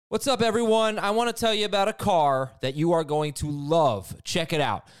What's up, everyone? I want to tell you about a car that you are going to love. Check it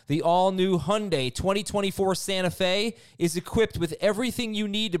out. The all-new Hyundai 2024 Santa Fe is equipped with everything you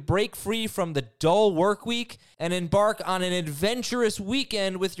need to break free from the dull work week and embark on an adventurous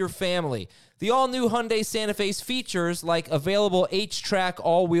weekend with your family. The all-new Hyundai Santa Fe's features like available H-Track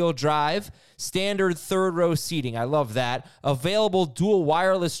all-wheel drive, standard third-row seating, I love that, available dual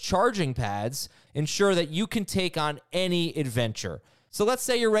wireless charging pads, ensure that you can take on any adventure. So let's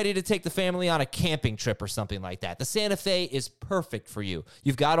say you're ready to take the family on a camping trip or something like that. The Santa Fe is perfect for you.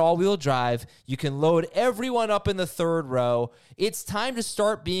 You've got all-wheel drive. You can load everyone up in the third row. It's time to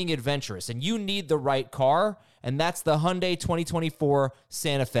start being adventurous, and you need the right car, and that's the Hyundai 2024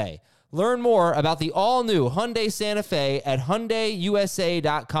 Santa Fe. Learn more about the all-new Hyundai Santa Fe at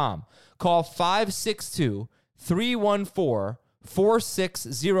HyundaiUSA.com. Call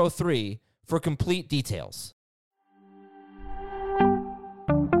 562-314-4603 for complete details.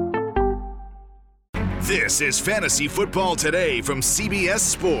 This is Fantasy Football Today from CBS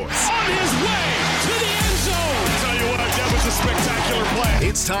Sports. On his way to the end zone. I'll tell you what, that was a spectacular play.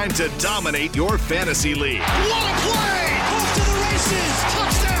 It's time to dominate your fantasy league. What a play! Off to the races.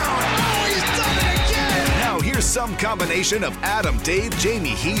 Touchdown. Oh, he's done it again. Now here's some combination of Adam, Dave, Jamie,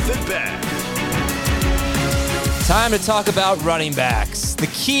 Heath, and Ben. Time to talk about running backs, the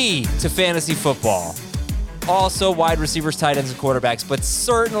key to fantasy football. Also wide receivers, tight ends, and quarterbacks, but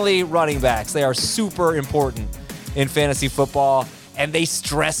certainly running backs. They are super important in fantasy football, and they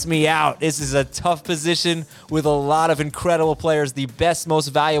stress me out. This is a tough position with a lot of incredible players, the best, most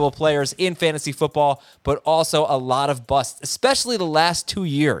valuable players in fantasy football, but also a lot of busts, especially the last 2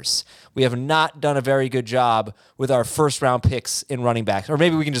 years. We have not done a very good job with our first-round picks in running backs. Or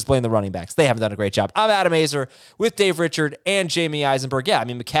maybe we can just blame the running backs. They haven't done a great job. I'm Adam Azer with Dave Richard and Jamie Eisenberg. Yeah, I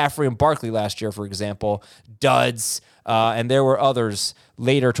mean, McCaffrey and Barkley last year, for example, duds. And there were others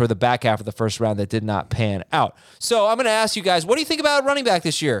later toward the back half of the first round that did not pan out. So I'm going to ask you guys, what do you think about running back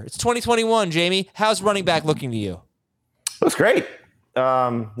this year? It's 2021, Jamie. How's running back looking to you? Looks great.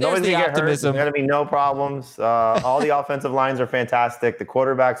 Nobody's going to get hurt. There's going to be no problems. All the offensive lines are fantastic. The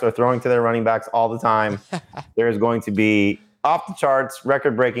quarterbacks are throwing to their running backs all the time. There's going to be off the charts,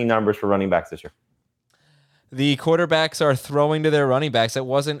 record-breaking numbers for running backs this year. The quarterbacks are throwing to their running backs. It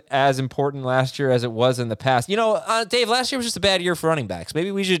wasn't as important last year as it was in the past. You know, Dave, last year was just a bad year for running backs.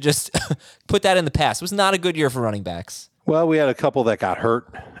 Maybe we should just put that in the past. It was not a good year for running backs. Well, we had a couple that got hurt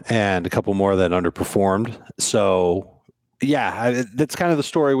and a couple more that underperformed. So, yeah, that's kind of the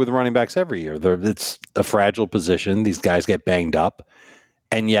story with running backs every year. It's a fragile position. These guys get banged up,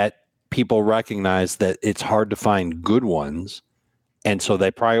 and yet people recognize that it's hard to find good ones, and so they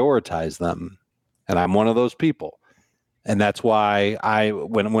prioritize them. And I'm one of those people. And that's why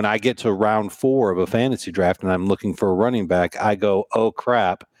when I get to round 4 of a fantasy draft and I'm looking for a running back, I go, oh,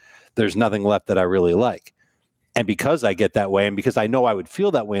 crap, there's nothing left that I really like. And because I get that way, and because I know I would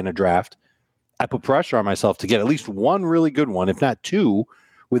feel that way in a draft, I put pressure on myself to get at least one really good one, if not two,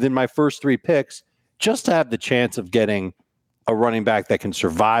 within my first 3 picks, just to have the chance of getting a running back that can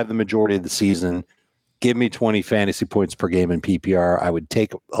survive the majority of the season, give me 20 fantasy points per game in PPR. I would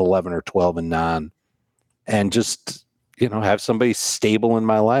take 11 or 12 in non, and just, have somebody stable in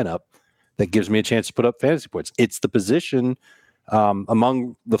my lineup that gives me a chance to put up fantasy points. It's the position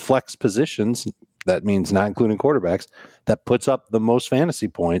among the flex positions, that means not including quarterbacks, that puts up the most fantasy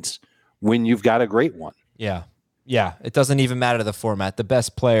points when you've got a great one. Yeah. Yeah. It doesn't even matter the format. The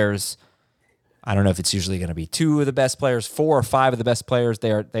best players, I don't know if it's usually going to be 2 of the best players, 4 or 5 of the best players.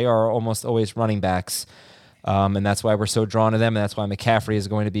 They are almost always running backs. And that's why we're so drawn to them. And that's why McCaffrey is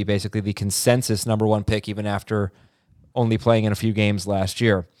going to be basically the consensus number 1 pick, even after only playing in a few games last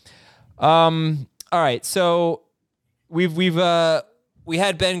year. All right. So we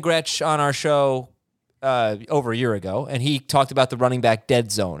had Ben Gretsch on our show over a year ago, and he talked about the running back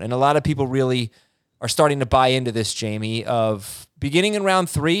dead zone. And a lot of people really are starting to buy into this, Jamie, of beginning in round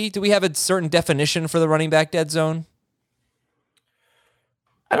 3. Do we have a certain definition for the running back dead zone?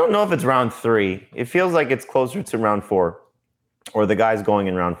 I don't know if it's round 3. It feels like it's closer to round 4, or the guys going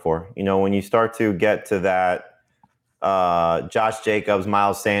in round 4. When you start to get to that Josh Jacobs,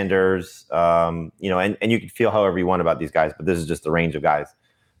 Miles Sanders, and you can feel however you want about these guys, but this is just the range of guys.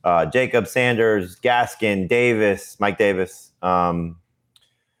 Jacobs, Sanders, Gaskin, Davis, Mike Davis,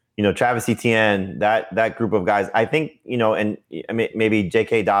 Travis Etienne, that group of guys. I think, and maybe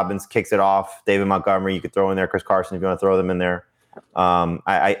J.K. Dobbins kicks it off. David Montgomery, you could throw in there. Chris Carson, if you want to throw them in there.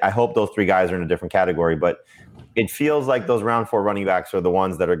 I hope those 3 guys are in a different category, but it feels like those round 4 running backs are the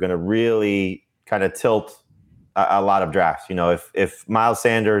ones that are going to really kind of tilt a lot of drafts. If Miles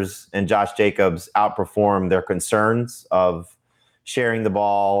Sanders and Josh Jacobs outperform their concerns of, sharing the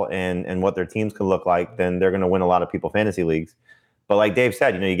ball and what their teams can look like, then they're going to win a lot of people fantasy leagues. But like Dave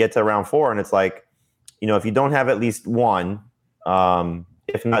said, you get to round 4 and it's like, if you don't have at least one,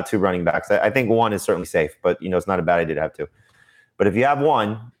 if not 2 running backs, I think 1 is certainly safe, but it's not a bad idea to have 2. But if you have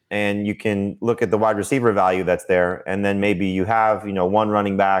 1 and you can look at the wide receiver value that's there, and then maybe you have 1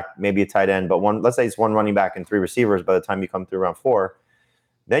 running back, maybe a tight end, but let's say it's 1 running back and 3 receivers by the time you come through round 4,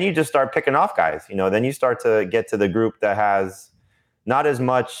 then you just start picking off guys. Then you start to get to the group that has not as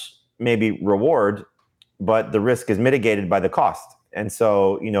much maybe reward, but the risk is mitigated by the cost. And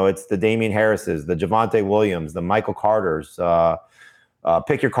so, it's the Damian Harrises, the Javonte Williams, the Michael Carters,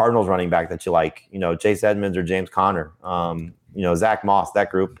 pick your Cardinals running back that you like, Chase Edmonds or James Conner, Zach Moss, that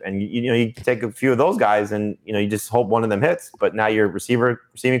group. And, you take a few of those guys and, you just hope one of them hits. But now your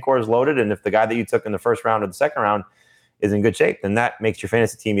receiving core is loaded. And if the guy that you took in the first round or the second round is in good shape, then that makes your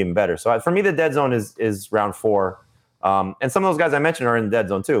fantasy team even better. So for me, the dead zone is round 4. And some of those guys I mentioned are in the dead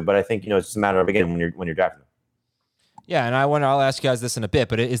zone too. But I think, it's just a matter of, again, when you're drafting them. Yeah, and I'll ask you guys this in a bit,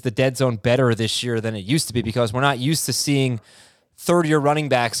 but is the dead zone better this year than it used to be? Because we're not used to seeing third-year running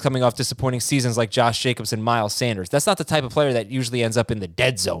backs coming off disappointing seasons like Josh Jacobs and Miles Sanders. That's not the type of player that usually ends up in the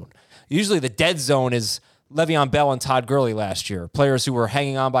dead zone. Usually the dead zone is Le'Veon Bell and Todd Gurley last year, players who were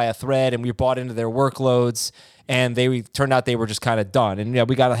hanging on by a thread and we bought into their workloads, and they turned out they were just kind of done. And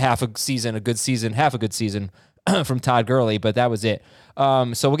we got half a good season from Todd Gurley, but that was it.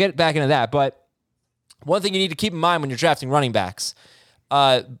 So we'll get back into that. But one thing you need to keep in mind when you're drafting running backs,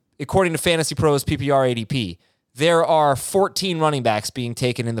 according to Fantasy Pros PPR ADP, there are 14 running backs being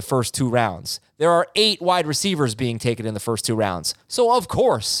taken in the first 2 rounds. There are 8 wide receivers being taken in the first 2 rounds. So, of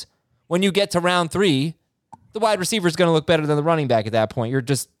course, when you get to round 3, the wide receiver is going to look better than the running back at that point. You're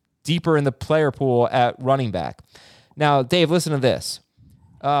just deeper in the player pool at running back. Now, Dave, listen to this.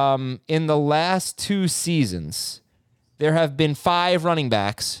 In the last 2 seasons, there have been 5 running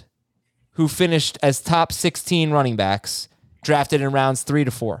backs who finished as top 16 running backs drafted in rounds 3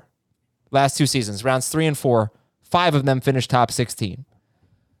 to 4. Last 2 seasons, rounds 3 and 4, 5 of them finished top 16.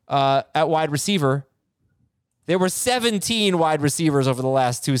 At wide receiver, there were 17 wide receivers over the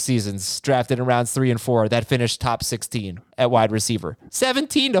last 2 seasons drafted in rounds 3 and 4 that finished top 16 at wide receiver.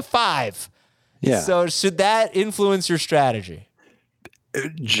 17 to 5. Yeah. So should that influence your strategy?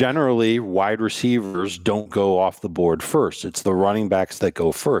 Generally, wide receivers don't go off the board first. It's the running backs that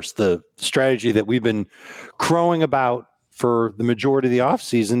go first. The strategy that we've been crowing about for the majority of the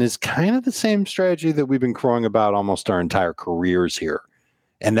offseason is kind of the same strategy that we've been crowing about almost our entire careers here.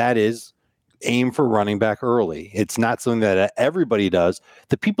 And that is aim for running back early. It's not something that everybody does.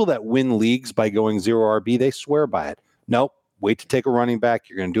 The people that win leagues by going 0 RB, they swear by it. Nope, wait to take a running back.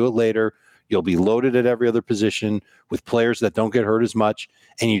 You're going to do it later. You'll be loaded at every other position with players that don't get hurt as much,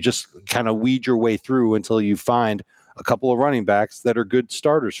 and you just kind of weed your way through until you find a couple of running backs that are good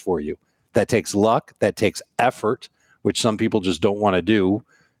starters for you. That takes luck. That takes effort, which some people just don't want to do.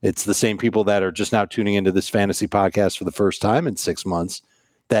 It's the same people that are just now tuning into this fantasy podcast for the first time in 6 months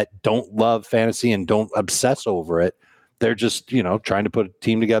that don't love fantasy and don't obsess over it. They're just, trying to put a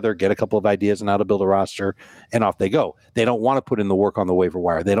team together, get a couple of ideas on how to build a roster, and off they go. They don't want to put in the work on the waiver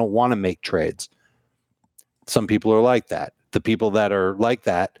wire. They don't want to make trades. Some people are like that. The people that are like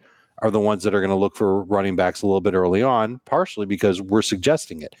that are the ones that are going to look for running backs a little bit early on, partially because we're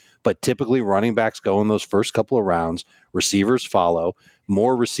suggesting it. But typically running backs go in those first couple of rounds. Receivers follow.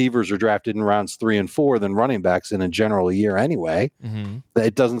 More receivers are drafted in rounds 3 and 4 than running backs in a general year anyway. Mm-hmm.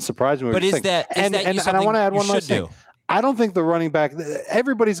 It doesn't surprise me. But is that and I want to add one last thing. I don't think the running back,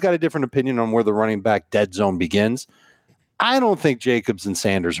 everybody's got a different opinion on where the running back dead zone begins. I don't think Jacobs and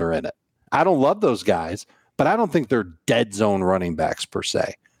Sanders are in it. I don't love those guys, but I don't think they're dead zone running backs per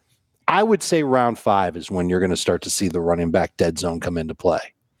se. I would say round 5 is when you're going to start to see the running back dead zone come into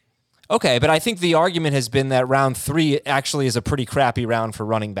play. Okay, but I think the argument has been that round 3 actually is a pretty crappy round for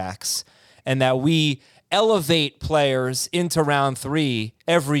running backs, and that we elevate players into round 3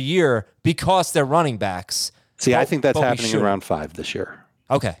 every year because they're running backs. See, I think that's happening in round 5 this year.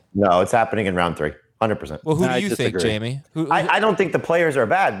 Okay. No, it's happening in round 3. 100%. Well, who do you think, Jamie? I don't think the players are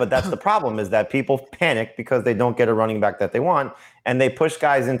bad, but that's the problem is that people panic because they don't get a running back that they want, and they push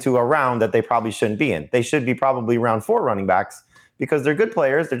guys into a round that they probably shouldn't be in. They should be probably round 4 running backs because they're good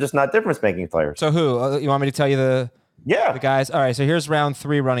players. They're just not difference-making players. So who? You want me to tell you the guys? All right, so here's round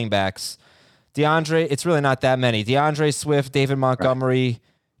 3 running backs. DeAndre, it's really not that many. DeAndre Swift, David Montgomery,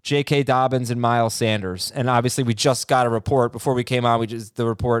 J.K. Dobbins, and Miles Sanders. And obviously, we just got a report before we came on. The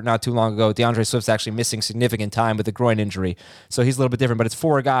report not too long ago. DeAndre Swift's actually missing significant time with a groin injury. So he's a little bit different, but it's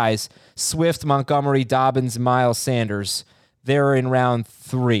 4 guys. Swift, Montgomery, Dobbins, Miles Sanders. they're in round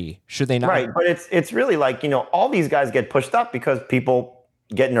 3. Should they not? Right, but it's really like, all these guys get pushed up because people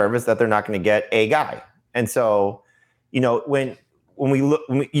get nervous that they're not going to get a guy. And so, when we look,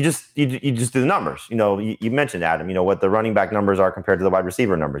 you just do the numbers. You mentioned, Adam, what the running back numbers are compared to the wide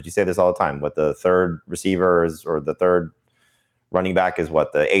receiver numbers. You say this all the time. What the third receiver is, or the third running back is,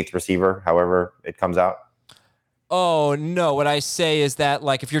 what the 8th receiver, however it comes out. Oh, no. What I say is that,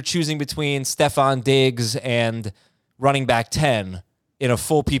 like, if you're choosing between Stephon Diggs and running back 10 in a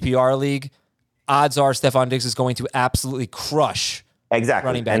full PPR league, odds are Stephon Diggs is going to absolutely crush exactly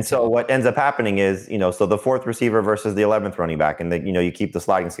running back. And so what ends up happening is, so the 4th receiver versus the 11th running back, and then, you keep the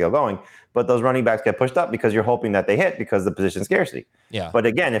sliding scale going, but those running backs get pushed up because you're hoping that they hit because of the position scarcity. Yeah. But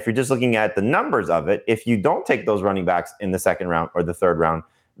again, if you're just looking at the numbers of it, if you don't take those running backs in the 2nd round or the 3rd round,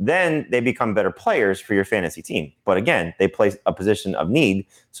 then they become better players for your fantasy team. But again, they play a position of need,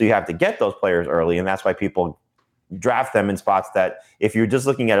 so you have to get those players early, and that's why people draft them in spots that, if you're just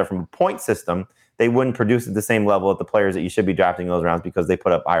looking at it from a point system, they wouldn't produce at the same level of the players that you should be drafting in those rounds because they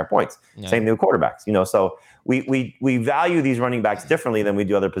put up higher points. Yeah. Same thing with quarterbacks. So we value these running backs differently than we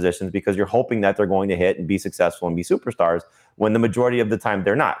do other positions because you're hoping that they're going to hit and be successful and be superstars, when the majority of the time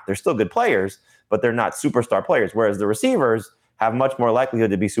they're not. They're still good players, but they're not superstar players, whereas the receivers have much more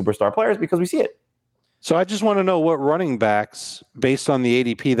likelihood to be superstar players because we see it. So I just want to know what running backs, based on the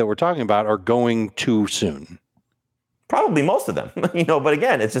ADP that we're talking about, are going too soon. Probably most of them, but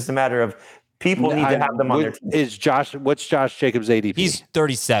again, it's just a matter of people need to have them on their team. What's Josh Jacobs' ADP? He's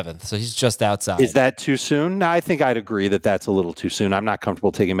 37th, so he's just outside. Is that too soon? No, I think I'd agree that that's a little too soon. I'm not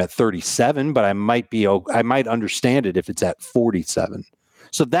comfortable taking him at 37, but I might understand it if it's at 47.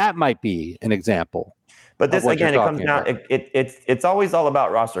 So that might be an example. But this, again, it comes down, it's always all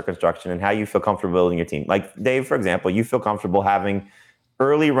about roster construction and how you feel comfortable building your team. Like Dave, for example, you feel comfortable having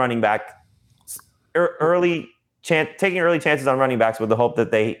taking early chances on running backs with the hope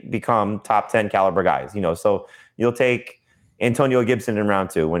that they become top 10 caliber guys. So you'll take Antonio Gibson in round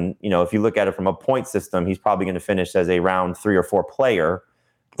 2 when, if you look at it from a point system, he's probably going to finish as a round 3 or 4 player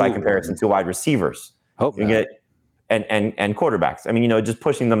by comparison to wide receivers. Hope you get and quarterbacks. I mean, just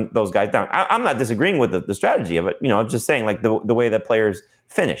pushing those guys down. I'm not disagreeing with the strategy of it. I'm just saying, like, the way that players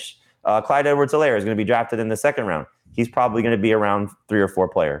finish. Clyde Edwards-Helaire is going to be drafted in the 2nd round. He's probably going to be a round 3 or 4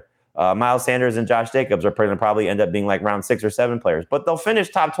 player. Miles Sanders and Josh Jacobs are going to probably end up being like round 6 or 7 players, but they'll finish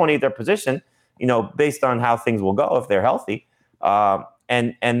top 20 at their position, based on how things will go if they're healthy,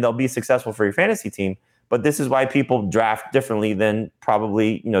 and they'll be successful for your fantasy team. But this is why people draft differently than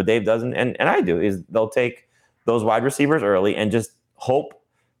probably, Dave does and I do, is they'll take those wide receivers early and just hope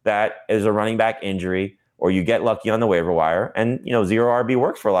that there's a running back injury or you get lucky on the waiver wire. And, zero RB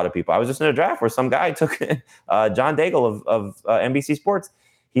works for a lot of people. I was just in a draft where some guy took John Daigle of NBC Sports.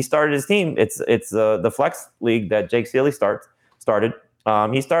 He started his team. It's the flex league that Jake Seeley started.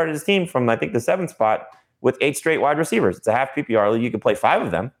 He started his team from, I think, the 7th spot with 8 straight wide receivers. It's a half PPR league. You could play 5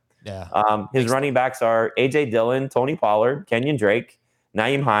 of them. Yeah. His running backs are A.J. Dillon, Tony Pollard, Kenyon Drake,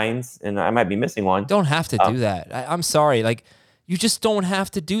 Nyheim Hines, and I might be missing one. Don't have to do that. I'm sorry. Like, you just don't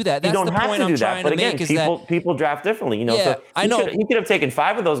have to do that. That's the point I'm trying to make. People draft differently. Yeah, so I know. He could have taken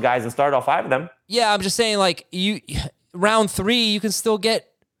 5 of those guys and started all 5 of them. Yeah, I'm just saying, like, round 3, you can still get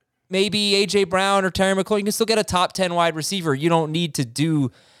maybe A.J. Brown or Terry McLaurin. You can still get a top 10 wide receiver. You don't need to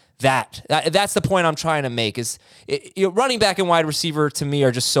do that. That's the point I'm trying to make. Running back and wide receiver, to me,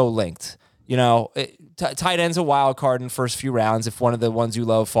 are just so linked. Tight end's a wild card in the first few rounds. If one of the ones you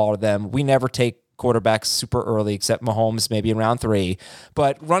love fall to them, we never take quarterbacks super early, except Mahomes maybe in round 3.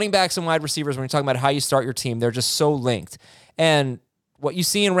 But running backs and wide receivers, when you're talking about how you start your team, they're just so linked. And what you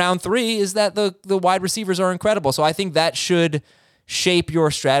see in round 3 is that the wide receivers are incredible. So I think that should shape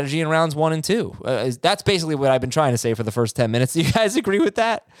your strategy in rounds 1 and 2. That's basically what I've been trying to say for the first 10 minutes. Do you guys agree with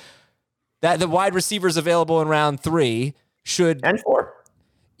that? That the wide receivers available in round 3 should... And 4.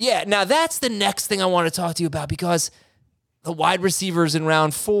 Yeah, now that's the next thing I want to talk to you about, because the wide receivers in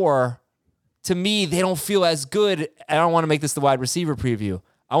round 4, to me, they don't feel as good. I don't want to make this the wide receiver preview.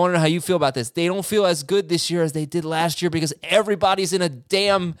 I want to know how you feel about this. They don't feel as good this year as they did last year because everybody's in a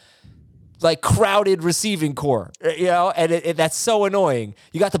damn crowded receiving core, and that's so annoying.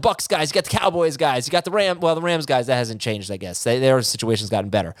 You got the Bucs guys, you got the Cowboys guys, you got the Rams guys. That hasn't changed, I guess. Their situation's gotten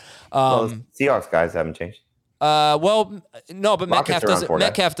better. Seahawks guys haven't changed. No, but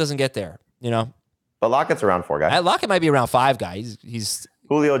Metcalf doesn't get there, But Lockett's around 4 guy. Lockett might be around 5 guy. He's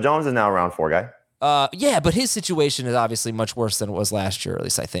Julio Jones is now around 4 guy. Yeah, but his situation is obviously much worse than it was last year, at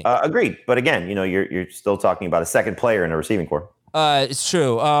least I think. Agreed. But again, you're still talking about a second player in a receiving core. It's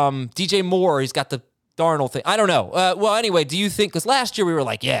true. DJ Moore, he's got the Darnold thing. I don't know. Well, anyway, do you think, because last year we were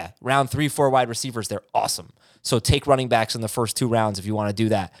like, yeah, round 3, 4 wide receivers, they're awesome. So take running backs in the first 2 rounds if you want to do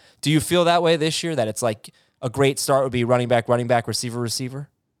that. Do you feel that way this year, that it's like a great start would be running back, receiver?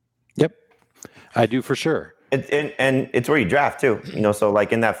 Yep, I do for sure. And it's where you draft too. So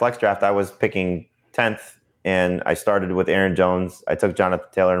like in that flex draft, I was picking 10th, and I started with Aaron Jones. I took Jonathan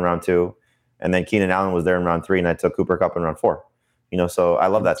Taylor in round 2, and then Keenan Allen was there in round 3, and I took Cooper Kupp in round 4. So I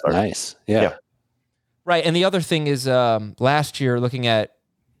love that start. Nice. Yeah. Right. And the other thing is last year, looking at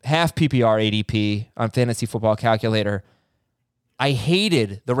half PPR ADP on Fantasy Football Calculator, I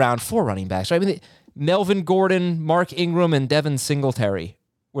hated the round 4 running backs. Right? I mean, Melvin Gordon, Mark Ingram, and Devin Singletary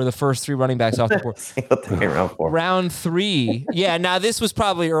were the first 3 running backs off the board. Singletary round 4. Round 3. Yeah, now this was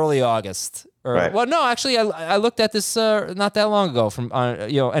probably early August. Right. Well, no, actually, I looked at this not that long ago.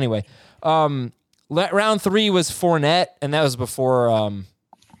 Anyway, round 3 was Fournette, and that was before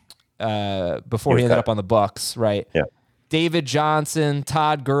he ended up on the Bucs, right? Yeah. David Johnson,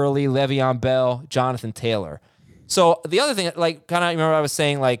 Todd Gurley, Le'Veon Bell, Jonathan Taylor. So the other thing, like, kind of, remember I was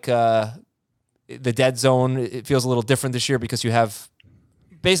saying, like, the dead zone, it feels a little different this year because you have,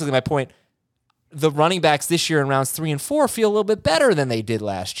 basically my point, the running backs this year in rounds 3 and 4 feel a little bit better than they did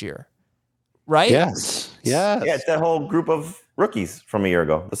last year, right? Yes. Yeah, it's that whole group of rookies from a year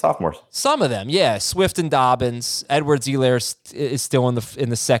ago, the sophomores. Some of them, yeah. Swift and Dobbins. Edwards-Helaire is still in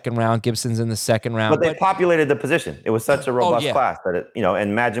the second round. Gibson's in the second round. But they populated the position. It was such a robust class that and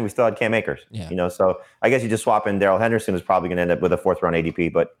imagine we still had Cam Akers. Yeah. So I guess you just swap in Darrell Henderson, who's probably going to end up with a 4th round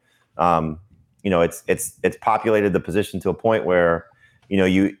ADP. But it's populated the position to a point where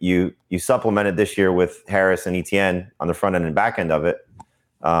you supplemented this year with Harris and Etienne on the front end and back end of it.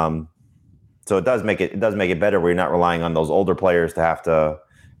 So it does make it better where you're not relying on those older players to have to,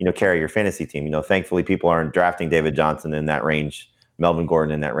 carry your fantasy team. Thankfully people aren't drafting David Johnson in that range, Melvin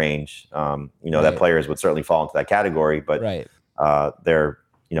Gordon in that range. Right. That players would certainly fall into that category, but right. They're,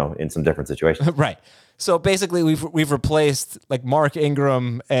 in some different situations. Right. So basically we've replaced like Mark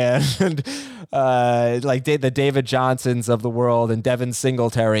Ingram and like the David Johnsons of the world and Devin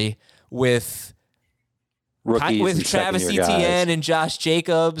Singletary with Rookies with Travis Etienne and Josh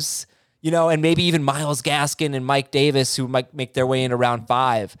Jacobs, and maybe even Myles Gaskin and Mike Davis, who might make their way into round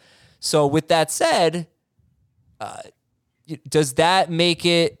 5. So with that said, does that make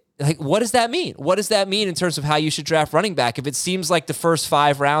it, like, what does that mean? What does that mean in terms of how you should draft running back if it seems like the first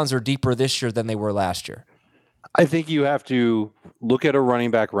 5 rounds are deeper this year than they were last year? I think you have to look at a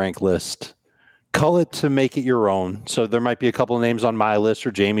running back rank list, cull it to make it your own. So there might be a couple of names on my list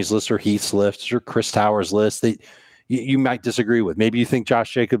or Jamie's list or Heath's list or Chris Towers' list that you might disagree with. Maybe you think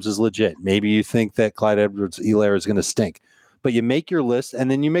Josh Jacobs is legit. Maybe you think that Clyde Edwards-Helaire is going to stink. But you make your list,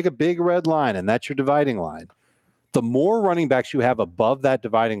 and then you make a big red line, and that's your dividing line. The more running backs you have above that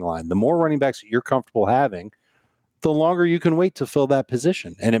dividing line, the more running backs that you're comfortable having, the longer you can wait to fill that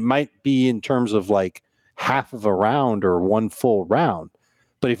position. And it might be in terms of like half of a round or 1 full round.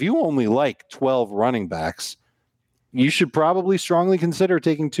 But if you only like 12 running backs, you should probably strongly consider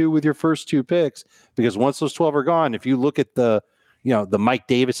taking 2 with your first 2 picks, because once those 12 are gone, if you look at the Mike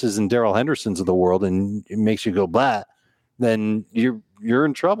Davises and Darrell Hendersons of the world and it makes you go blah, then you're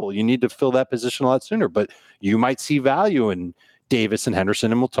in trouble. You need to fill that position a lot sooner. But you might see value in Davis and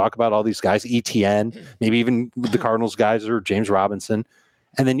Henderson, and we'll talk about all these guys, ETN, maybe even the Cardinals guys or James Robinson,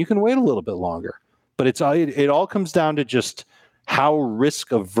 and then you can wait a little bit longer. But it all comes down to just how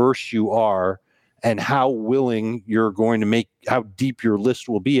risk averse you are and how willing you're going to make, how deep your list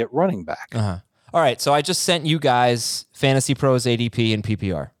will be at running back. Uh-huh. All right, so I just sent you guys Fantasy Pros ADP and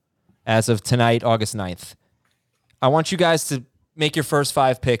PPR as of tonight, August 9th. I want you guys to make your first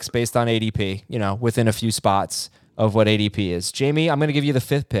 5 picks based on ADP, within a few spots of what ADP is. Jamie, I'm going to give you the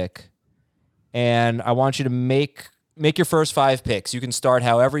 5th pick, and I want you to make your first 5 picks. You can start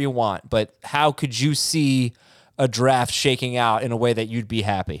however you want, but how could you see a draft shaking out in a way that you'd be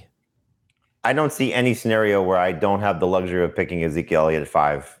happy? I don't see any scenario where I don't have the luxury of picking Ezekiel Elliott at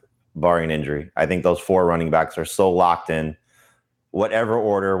 5, barring injury. I think those 4 running backs are so locked in. Whatever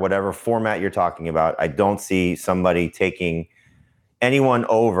order, whatever format you're talking about, I don't see somebody taking anyone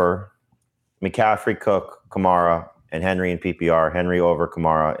over McCaffrey, Cook, Kamara, and Henry in PPR, Henry over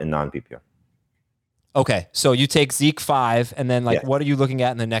Kamara in non-PPR. Okay, so you take Zeke 5, and then what are you looking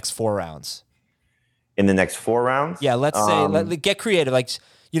at in the next 4 rounds? In the next 4 rounds? Yeah, let's say, get creative. Like,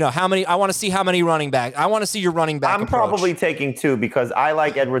 how many, I want to see how many running back. I want to see your running back I'm approach. Probably taking 2 because I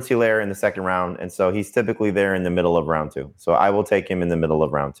like Edwards-Helaire in the 2nd round, and so he's typically there in the middle of round 2. So I will take him in the middle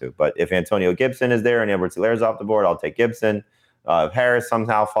of round 2. But if Antonio Gibson is there and Edwards-Helaire is off the board, I'll take Gibson. If Harris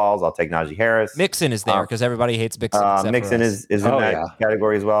somehow falls, I'll take Najee Harris. Mixon is there because everybody hates Mixon. Mixon is in that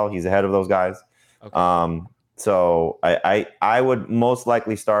category as well. He's ahead of those guys. Okay. So I would most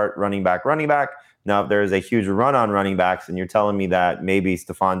likely start running back. Now, if there is a huge run on running backs and you're telling me that maybe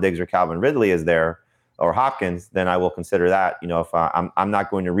Stephon Diggs or Calvin Ridley is there or Hopkins, then I will consider that. If I'm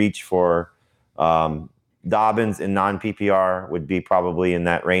not going to reach for Dobbins in non-PPR would be probably in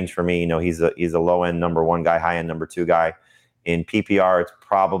that range for me. He's a low end number 1 guy, high end number 2 guy. In PPR, it's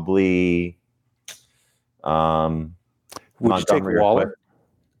probably would you take Waller?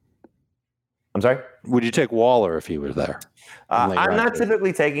 I'm sorry? Would you take Waller if he was there? I'm not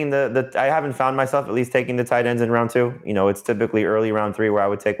typically taking I haven't found myself at least taking the tight ends in round 2. It's typically early round 3 where I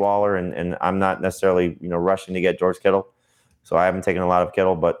would take Waller, and I'm not necessarily, rushing to get George Kittle. So I haven't taken a lot of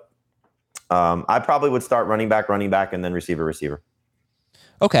Kittle, but I probably would start running back, and then receiver.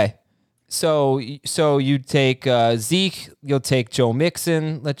 Okay. So you take Zeke, you'll take Joe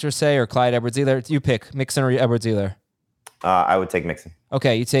Mixon, let's just say, or Clyde Edwards-Helaire. You pick Mixon or Edwards-Helaire? I would take Mixon.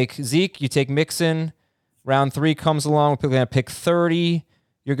 Okay, you take Zeke, you take Mixon. Round 3 comes along. We're going to pick 30.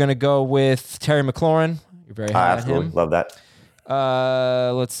 You're going to go with Terry McLaurin. You're very high on him. Love that.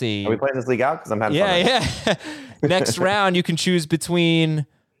 Let's see. Are we playing this league out? Because I'm having fun. Yeah. Next round, you can choose between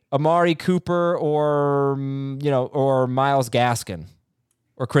Amari Cooper or Myles Gaskin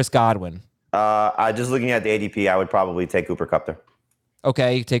or Chris Godwin. Just looking at the ADP, I would probably take Cooper Kupp there.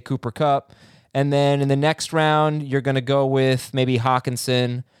 Okay, you take Cooper Kupp. And then in the next round, you're going to go with maybe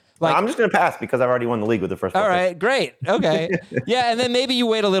Hawkinson. I'm just going to pass because I've already won the league with the first. All right, great. Okay. Yeah, and then maybe you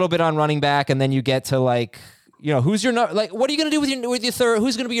wait a little bit on running back, and then you get to who's your what are you going to do with your third?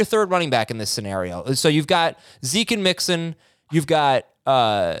 Who's going to be your third running back in this scenario? So you've got Zeke and Mixon. You've got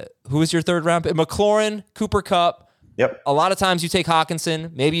who is your third round? McLaurin, Cooper Kupp. Yep. A lot of times you take Hawkinson.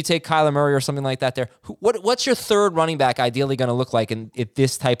 Maybe you take Kyler Murray or something like that. There. What's your third running back ideally going to look like in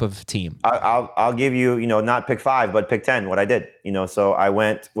this type of team? I'll give you, not pick 5, but pick 10. What I did, so I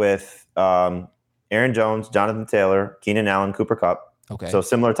went with Aaron Jones, Jonathan Taylor, Keenan Allen, Cooper Kupp. Okay. So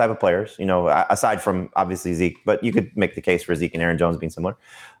similar type of players, aside from obviously Zeke, but you could make the case for Zeke and Aaron Jones being similar.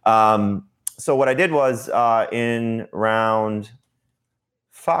 So what I did was in round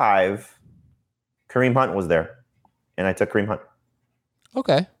 5, Kareem Hunt was there. And I took Kareem Hunt.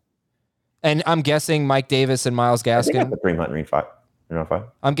 Okay. And I'm guessing Mike Davis and Myles Gaskin. I think I took Kareem Hunt in round 5.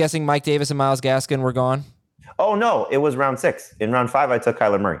 I'm guessing Mike Davis and Myles Gaskin were gone. Oh, no. It was round 6. In round 5, I took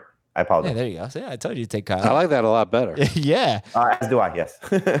Kyler Murray. I apologize. Yeah, there you go. So, I told you to take Kyler. I like that a lot better. Yeah. As do I, yes.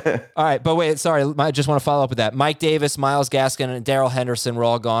 All right. But wait, sorry. I just want to follow up with that. Mike Davis, Myles Gaskin, and Darrell Henderson were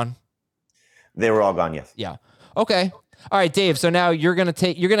all gone? They were all gone, yes. Yeah. Okay. All right, Dave. So now you're going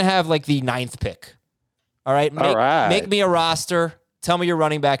to have the 9th pick. All right. Make me a roster. Tell me your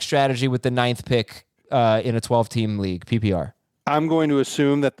running back strategy with the 9th pick in a 12-team league, PPR. I'm going to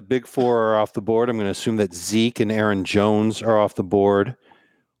assume that the big 4 are off the board. I'm going to assume that Zeke and Aaron Jones are off the board.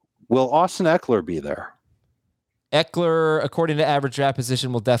 Will Austin Eckler be there? Eckler, according to average draft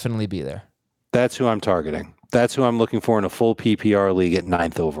position, will definitely be there. That's who I'm targeting. That's who I'm looking for in a full PPR league at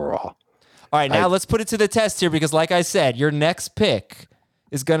 9th overall. All right. Now let's put it to the test here because, like I said, your next pick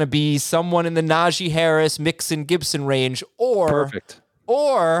is going to be someone in the Najee Harris, Mixon, Gibson range, or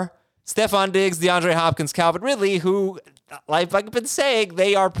Stephon Diggs, DeAndre Hopkins, Calvin Ridley, who, like I've been saying,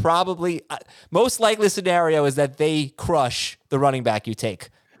 they are probably most likely scenario is that they crush the running back you take.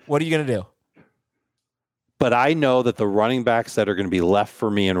 What are you going to do? But I know that the running backs that are going to be left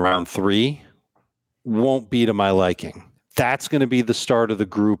for me in round 3 won't be to my liking. That's going to be the start of the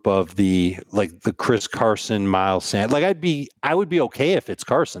group of the Chris Carson, Miles Sanders. I would be okay if it's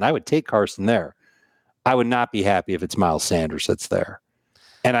Carson. I would take Carson there. I would not be happy if it's Miles Sanders that's there.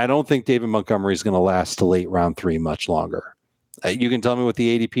 And I don't think David Montgomery is going to last to late round 3 much longer. You can tell me what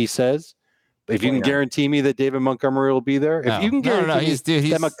the ADP says. If you can guarantee me that David Montgomery will be there, if you can guarantee me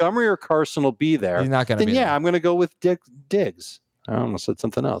that Montgomery or Carson will be there, he's not going to be there. I'm going to go with Diggs. I almost said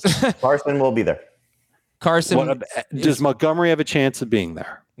something else. Carson will be there. Carson, does Montgomery have a chance of being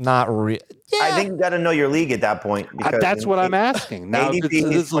there? Not really. Yeah. I think you got to know your league at that point. That's what I'm asking. Now, if this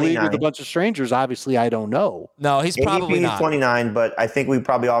is a league with a bunch of strangers, obviously I don't know. No, he's probably ADP not. Is 29, but I think we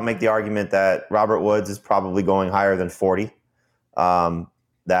probably all make the argument that Robert Woods is probably going higher than 40. Where's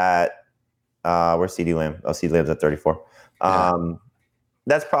CeeDee Lamb? Oh, CeeDee Lamb's at 34.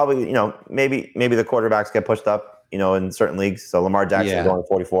 That's probably, maybe the quarterbacks get pushed up, in certain leagues. So Lamar Jackson is going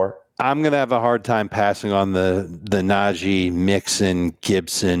 44. I'm going to have a hard time passing on the Najee, Mixon,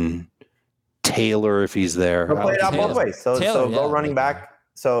 Gibson, Taylor if he's there. He'll play it out both ways. So go running back.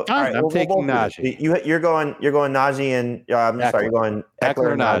 So all right, I'm taking Najee. You're going Najee and you're going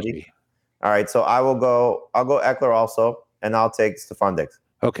Eckler and Najee. All right, so I'll go Eckler also, and I'll take Stephon Diggs.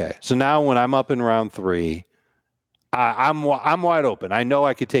 Okay, so now when I'm up in round 3, I'm wide open. I know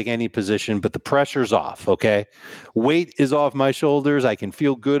I could take any position, but the pressure's off. Okay, weight is off my shoulders. I can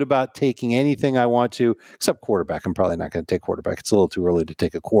feel good about taking anything I want to, except quarterback. I'm probably not going to take quarterback. It's a little too early to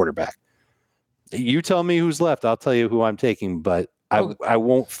take a quarterback. You tell me who's left. I'll tell you who I'm taking, but I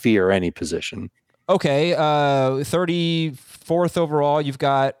won't fear any position. Okay, 34th overall. You've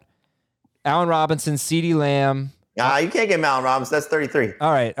got Allen Robinson, CeeDee Lamb. You can't get Allen Robinson. That's 33.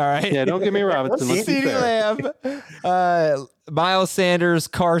 All right. Yeah, don't give me Robinson. Let's be fair. CeeDee Lamb, Miles Sanders,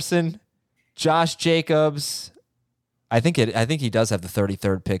 Carson, Josh Jacobs. I think he does have the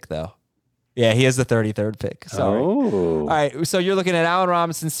 33rd pick, though. Yeah, he has the 33rd pick. Sorry. Oh. All right, so you're looking at Allen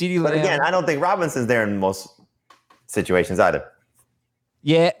Robinson, CeeDee Lamb. But again, I don't think Robinson's there in most situations either.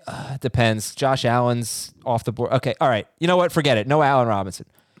 Yeah, depends. Josh Allen's off the board. Okay, all right. You know what? Forget it. No Allen Robinson.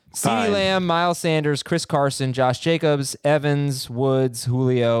 CeeDee Lamb, Miles Sanders, Chris Carson, Josh Jacobs, Evans, Woods,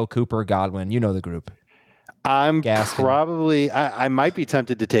 Julio, Cooper, Godwin. You know the group. I'm Gaskin. probably, I might be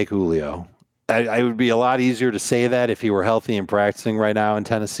tempted to take Julio. I would be a lot easier to say that if he were healthy and practicing right now in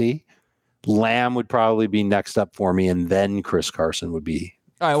Tennessee. Lamb would probably be next up for me, and then Chris Carson would be.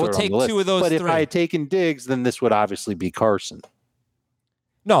 All right, we'll take two of those But three. if I had taken Diggs, then this would obviously be Carson.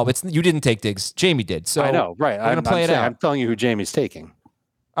 No, you didn't take Diggs. Jamie did. So I know, right? We're going to play it out. I'm telling you who Jamie's taking.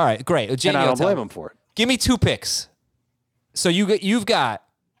 All right, great. Jamie, And I don't blame him for it. Give me two picks. So you've got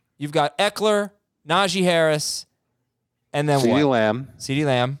Eckler, Najee Harris, and then CeeDee what? Lamb. CeeDee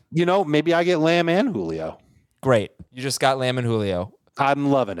Lamb. Maybe I get Lamb and Julio. Great. You just got Lamb and Julio.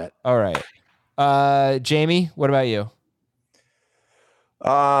 I'm loving it. All right. Jamie, what about you?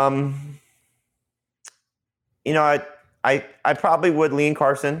 I probably would lean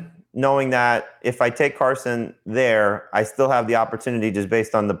Carson, knowing that if I take Carson there, I still have the opportunity just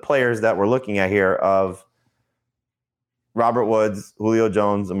based on the players that we're looking at here of Robert Woods, Julio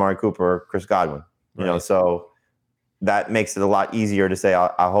Jones, Amari Cooper, Chris Godwin. You know, so that makes it a lot easier to say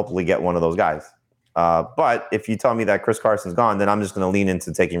I'll hopefully get one of those guys. But if you tell me that Chris Carson's gone, then I'm just going to lean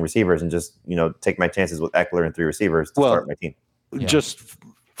into taking receivers and just, take my chances with Eckler and three receivers to start my team. Yeah. Just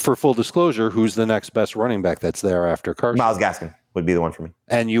for full disclosure, who's the next best running back that's there after Carson? Myles Gaskin would be the one for me.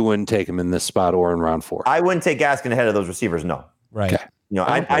 And you wouldn't take him in this spot or in round 4? I wouldn't take Gaskin ahead of those receivers, no. Right. Okay.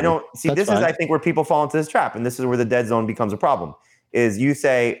 I don't see. That's this fine. is, I think, where people fall into this trap, and this is where the dead zone becomes a problem. Is you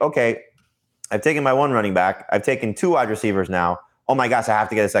say, okay, I've taken my one running back, I've taken two wide receivers now. Oh my gosh, I have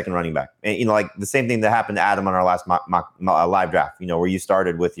to get a second running back. And like the same thing that happened to Adam on our last live draft. Where you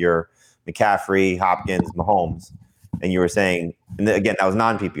started with your McCaffrey, Hopkins, Mahomes, and you were saying, and again, that was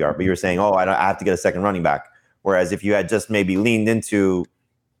non-PPR, but you were saying, I have to get a second running back. Whereas if you had just maybe leaned into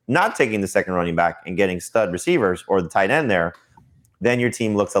not taking the second running back and getting stud receivers or the tight end there, then your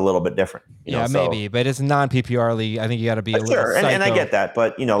team looks a little bit different. Maybe, but it's a non-PPR league. I think you got to be a little sure, psycho. and I get that,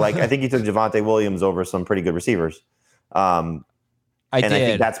 but I think you took Javonte Williams over some pretty good receivers. I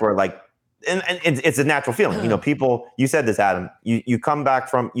think that's where and it's a natural feeling. People. You said this, Adam. You come back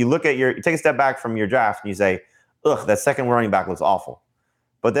from you take a step back from your draft and you say, "Ugh, that second running back looks awful."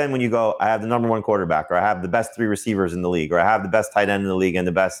 But then when you go, I have the number one quarterback, or I have the best three receivers in the league, or I have the best tight end in the league and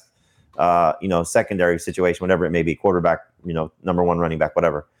the best secondary situation, whatever it may be, quarterback, number one running back,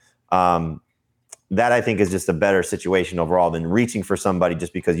 whatever. That I think is just a better situation overall than reaching for somebody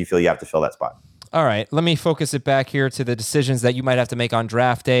just because you feel you have to fill that spot. All right, let me focus it back here to the decisions that you might have to make on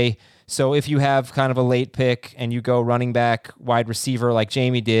draft day. So if you have kind of a late pick and you go running back, wide receiver like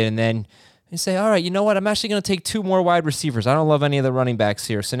Jamie did, and then you say, all right, you know what? I'm actually going to take two more wide receivers. I don't love any of the running backs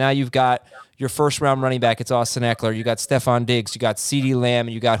here. So now you've got your first round running back. It's Austin Eckler. You got Stephon Diggs. You got CeeDee Lamb.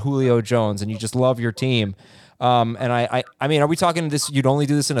 And you got Julio Jones. And you just love your team. And I mean, are we talking this? You'd only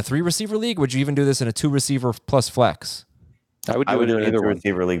do this in a 3-receiver league? Would you even do this in a 2-receiver plus flex? I would do it in either one.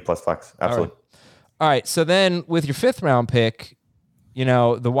 Receiver league plus flex. Absolutely. All right. So then with your 5th round pick,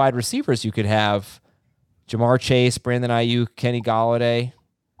 the wide receivers you could have Jamar Chase, Brandon Ayuk, Kenny Golladay.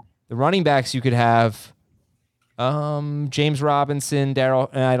 The running backs you could have James Robinson,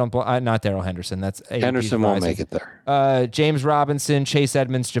 not Darrell Henderson. That's Henderson won't make it there. James Robinson, Chase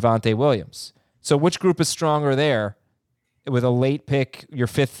Edmonds, Javonte Williams. So which group is stronger there with a late pick, your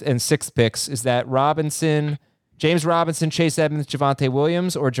 5th and 6th picks? Is that James Robinson, Chase Edmonds, Javonte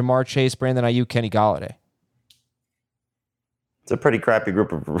Williams, or Jamar Chase, Brandon Ayuk, Kenny Golladay? It's a pretty crappy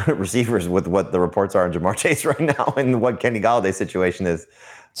group of receivers with what the reports are on Jamar Chase right now and what Kenny Galladay's situation is.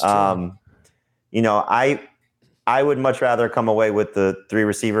 I would much rather come away with the 3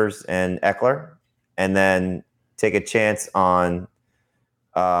 receivers and Eckler and then take a chance on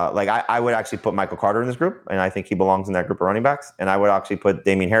I would actually put Michael Carter in this group, and I think he belongs in that group of running backs, and I would actually put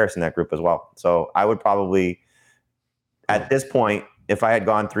Damian Harris in that group as well. So I would probably, at this point, if I had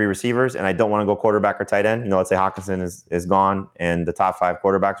gone 3 receivers and I don't want to go quarterback or tight end, let's say Hockenson is gone and the top 5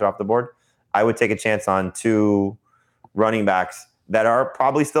 quarterbacks are off the board, I would take a chance on 2 running backs that are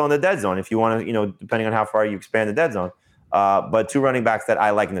probably still in the dead zone if you want to, depending on how far you expand the dead zone. But 2 running backs that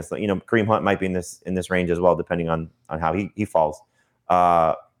I like in this, Kareem Hunt might be in this range as well, depending on how he falls,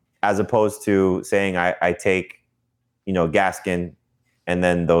 as opposed to saying I take, Gaskin and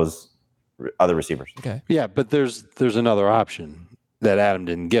then those other receivers. Okay. Yeah, but there's another option that Adam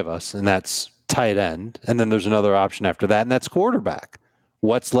didn't give us, and that's tight end. And then there's another option after that, and that's quarterback.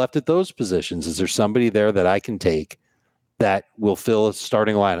 What's left at those positions? Is there somebody there that I can take that will fill a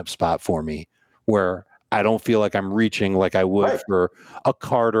starting lineup spot for me where I don't feel like I'm reaching like I would for a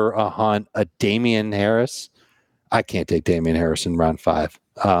Carter, a Hunt, a Damian Harris? I can't take Damian Harris in round 5.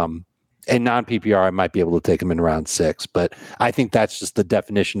 And non-PPR, I might be able to take him in round 6. But I think that's just the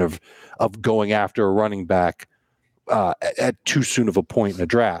definition of going after a running back at too soon of a point in a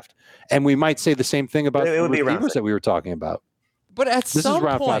draft. And we might say the same thing about the receivers that we were talking about. But this is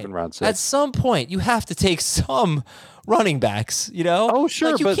round 5 and round 6. At some point, you have to take some running backs, Oh,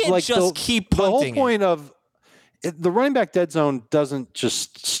 sure. you can't just keep punting. The whole point of the running back dead zone doesn't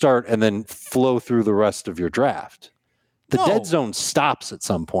just start and then flow through the rest of your draft. The dead zone stops at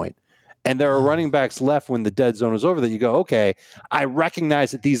some point. And there are running backs left when the dead zone is over that you go, okay, I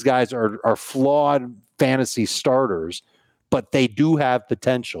recognize that these guys are flawed fantasy starters, but they do have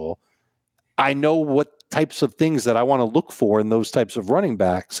potential. I know what types of things that I want to look for in those types of running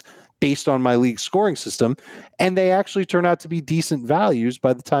backs based on my league scoring system, and they actually turn out to be decent values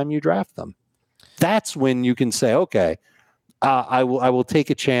by the time you draft them. That's when you can say, okay, I will take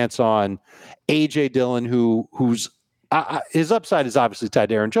a chance on A.J. Dillon, who's his upside is obviously tied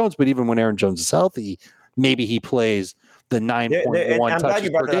to Aaron Jones, but even when Aaron Jones is healthy, maybe he plays the 9.1 touches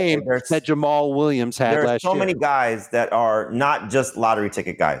per game that Jamal Williams had last year. There's so many guys that are not just lottery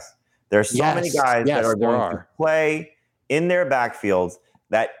ticket guys. There's so many guys that are going to play in their backfields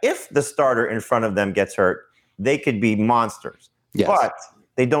that if the starter in front of them gets hurt, they could be monsters. Yes. But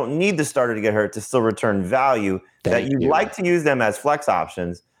they don't need the starter to get hurt to still return value. You'd like to use them as flex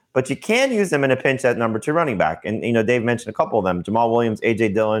options, but you can use them in a pinch at number 2 running back. And, Dave mentioned a couple of them: Jamal Williams, A.J.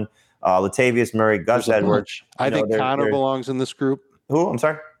 Dillon, Latavius Murray, Gus Edwards. I think Connor belongs in this group. Who? I'm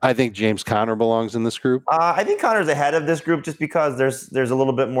sorry? I think James Conner belongs in this group. I think Connor's ahead of this group just because there's a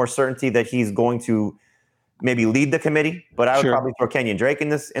little bit more certainty that he's going to maybe lead the committee. But I would probably throw Kenyon Drake in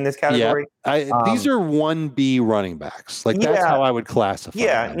this category. Yeah. These are 1B running backs. That's how I would classify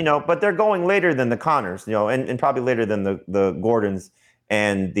them. But they're going later than the Connors, and probably later than the Gordons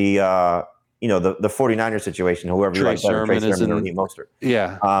and the 49ers situation, whoever you like, Trey Sermon or Raheem Mostert.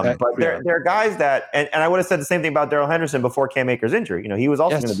 Yeah. But they're guys that, and I would have said the same thing about Darrell Henderson before Cam Akers' injury. He was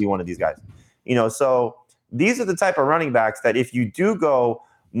also going to be one of these guys. So these are the type of running backs that if you do go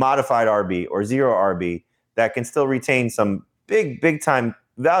modified RB or zero RB, that can still retain some big time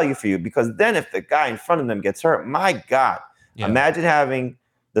value for you, because then if the guy in front of them gets hurt, my God, imagine having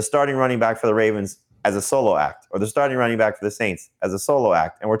the starting running back for the Ravens as a solo act, or the starting running back for the Saints as a solo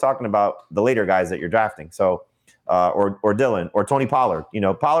act. And we're talking about the later guys that you're drafting. So, or Dylan or Tony Pollard.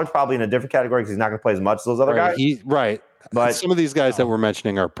 Pollard's probably in a different category because he's not going to play as much as those other guys. But some of these guys that we're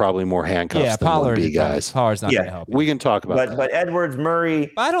mentioning are probably more handcuffs than Pollard, 1B guys. Pollard's not going to help. We can talk about that. But Edwards,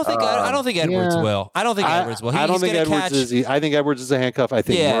 Murray. I don't think Edwards will. I don't think Edwards will. I don't think Edwards is. I think Edwards is a handcuff. I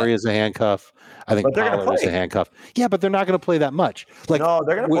think Murray is a handcuff. I think Pollard is a handcuff. Yeah, but they're not going to play that much. No,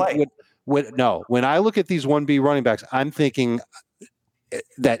 they're going to play. When I look at these 1B running backs, I'm thinking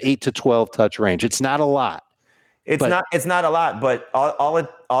that 8 to 12 touch range. It's not a lot. It's not a lot, but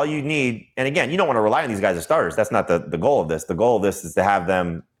all you need, and again, you don't want to rely on these guys as starters. That's not the goal of this. The goal of this is to have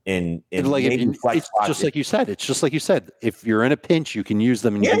them in it's just like you said. It's just like you said. If you're in a pinch, you can use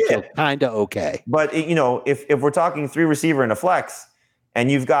them and you feel kind of okay. But if we're talking 3 receiver and a flex,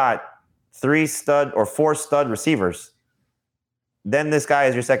 and you've got 3 stud or 4 stud receivers, then this guy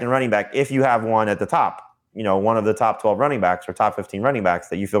is your second running back. If you have one at the top, one of the top 12 running backs or top 15 running backs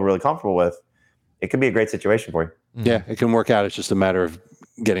that you feel really comfortable with, it could be a great situation for you. Yeah, it can work out. It's just a matter of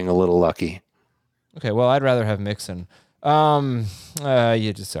getting a little lucky. Okay, well, I'd rather have Mixon.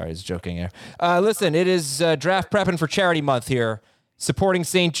 It's joking here. Listen, it is draft prepping for charity month here. Supporting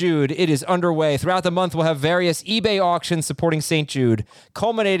St. Jude. It is underway. Throughout the month, we'll have various eBay auctions supporting St. Jude,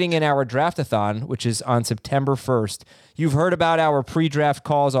 culminating in our draftathon, which is on September 1st. You've heard about our pre-draft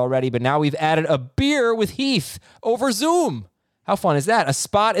calls already, but now we've added a beer with Heath over Zoom. How fun is that? A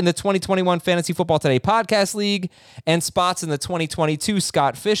spot in the 2021 Fantasy Football Today Podcast League and spots in the 2022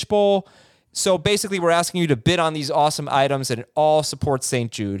 Scott Fish Bowl. So basically, we're asking you to bid on these awesome items, and it all supports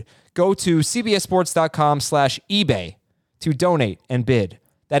St. Jude. Go to cbssports.com/eBay to donate and bid.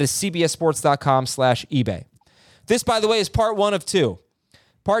 That is cbssports.com/eBay. This, by the way, is part 1 of 2.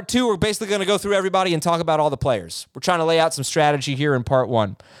 Part 2, we're basically going to go through everybody and talk about all the players. We're trying to lay out some strategy here in part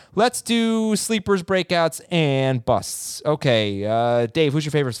 1. Let's do sleepers, breakouts, and busts. Okay, Dave, who's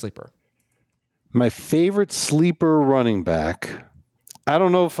your favorite sleeper? My favorite sleeper running back. I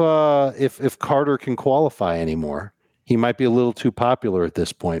don't know if Carter can qualify anymore. He might be a little too popular at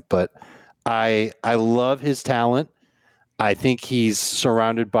this point, but I love his talent. I think he's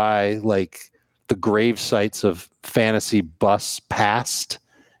surrounded by like the grave sites of fantasy busts past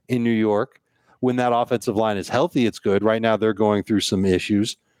in New York. When that offensive line is healthy, it's good. Right now, they're going through some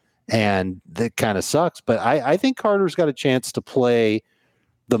issues, and that kind of sucks. But I think Carter's got a chance to play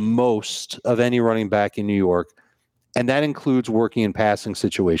the most of any running back in New York, and that includes working in passing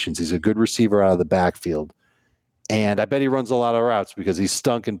situations. He's a good receiver out of the backfield, and I bet he runs a lot of routes because he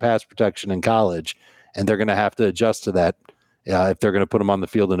stunk in pass protection in college, and they're going to have to adjust to that if they're going to put him on the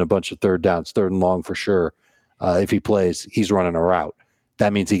field in a bunch of third downs, 3rd and long for sure. If he plays, he's running a route.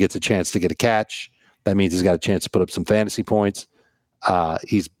 That means he gets a chance to get a catch. That means he's got a chance to put up some fantasy points.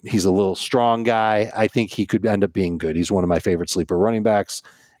 He's a little strong guy. I think he could end up being good. He's one of my favorite sleeper running backs,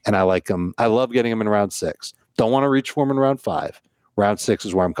 and I like him. I love getting him in round 6. Don't want to reach for him in round 5. Round 6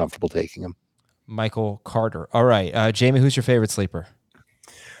 is where I'm comfortable taking him. Michael Carter. All right, Jamie, who's your favorite sleeper?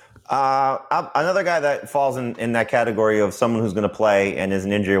 Another guy that falls in that category of someone who's going to play and is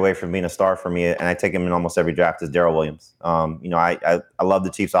an injury away from being a star for me, and I take him in almost every draft, is Darrell Williams. I love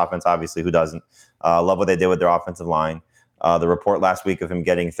the Chiefs offense, obviously. Who doesn't? Love what they did with their offensive line. The report last week of him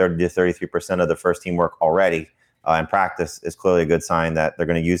getting 30 to 33% of the first team work already in practice is clearly a good sign that they're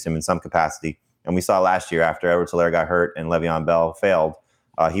going to use him in some capacity. And we saw last year after Edwards-Helaire got hurt and Le'Veon Bell failed,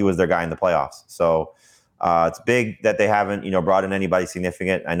 he was their guy in the playoffs. So it's big that they haven't, brought in anybody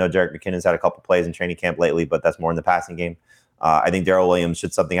significant. I know Jerick McKinnon's had a couple plays in training camp lately, but that's more in the passing game. I think Darrell Williams,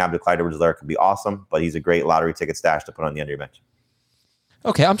 should something happen to Clyde Edwards-Helaire, could be awesome, but he's a great lottery ticket stash to put on the end of your bench.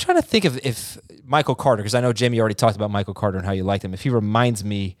 Okay, I'm trying to think of if Michael Carter, because I know Jamie already talked about Michael Carter and how you liked him, if he reminds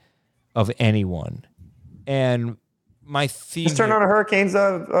me of anyone. And my theme... Just turn on a Hurricanes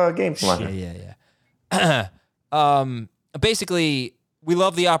game. Come on. Yeah. Basically, we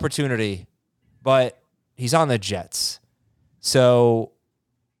love the opportunity, but he's on the Jets. So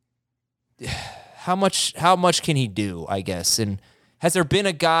how much can he do, I guess? And has there been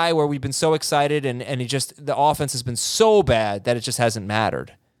a guy where we've been so excited and the offense has been so bad that it just hasn't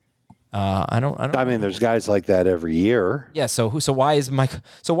mattered? I mean, there's guys like that every year. Yeah. So why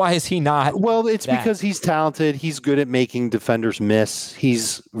is he not? Well, it's because he's talented. He's good at making defenders miss.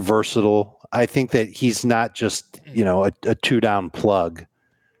 He's versatile. I think that he's not just, a 2-down plug.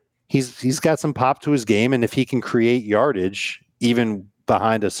 He's got some pop to his game, and if he can create yardage, even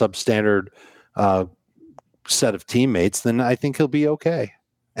behind a substandard set of teammates, then I think he'll be okay.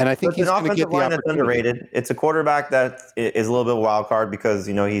 And I think he's going to get the opportunity. That's underrated. It's a quarterback that is a little bit of a wild card because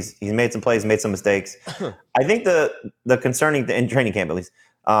he's made some plays, made some mistakes. I think the concerning in training camp at least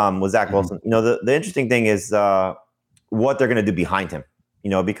was Zach Wilson. The interesting thing is what they're going to do behind him.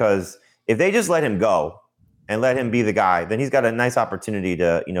 Because if they just let him go and let him be the guy, then he's got a nice opportunity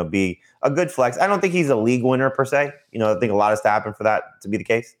to be a good flex. I don't think he's a league winner per se. I think a lot has to happen for that to be the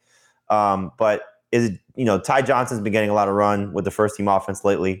case. But Ty Johnson's been getting a lot of run with the first team offense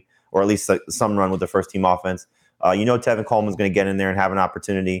lately, or at least some run with the first team offense. Tevin Coleman's going to get in there and have an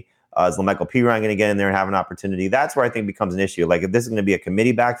opportunity. Is LaMichael Pirine going to get in there and have an opportunity? That's where I think it becomes an issue. Like if this is going to be a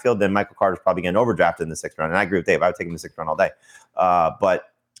committee backfield, then Michael Carter's probably getting overdrafted in the 6th round. And I agree with Dave. I would take him in the 6th round all day.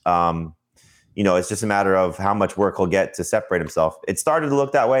 It's just a matter of how much work he'll get to separate himself. It started to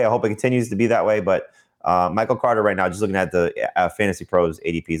look that way. I hope it continues to be that way. But Michael Carter right now, just looking at the Fantasy Pros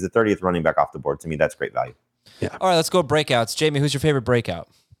ADP, is the 30th running back off the board. To me, that's great value. Yeah. All right, let's go breakouts. Jamie, who's your favorite breakout?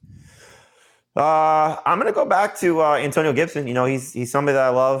 I'm going to go back to Antonio Gibson. He's somebody that I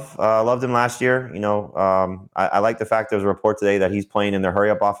love. Loved him last year. I like the fact there was a report today that he's playing in their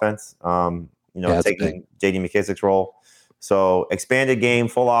hurry-up offense, taking J.D. McKissick's role. So expanded game,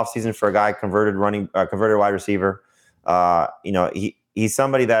 full offseason for a guy converted wide receiver. He's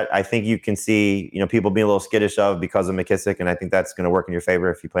somebody that I think you can see, people being a little skittish of because of McKissick, and I think that's going to work in your favor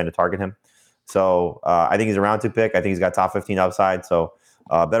if you plan to target him. So I think he's a round 2 pick. I think he's got top 15 upside. So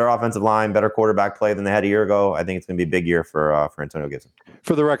better offensive line, better quarterback play than they had a year ago. I think it's going to be a big year for Antonio Gibson.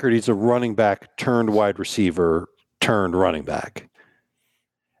 For the record, he's a running back turned wide receiver turned running back.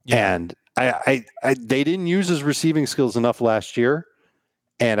 Yeah. And I they didn't use his receiving skills enough last year,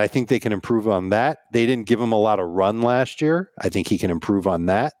 and I think they can improve on that. They didn't give him a lot of run last year. I think he can improve on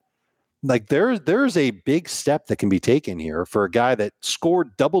that. Like there's a big step that can be taken here for a guy that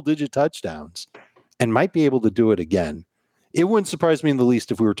scored double-digit touchdowns and might be able to do it again. It wouldn't surprise me in the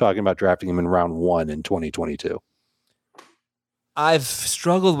least if we were talking about drafting him in round 1 in 2022. I've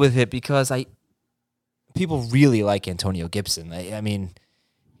struggled with it because people really like Antonio Gibson. I mean,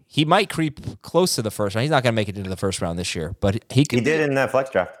 he might creep close to the first round. He's not going to make it into the first round this year, but he could. He did in that flex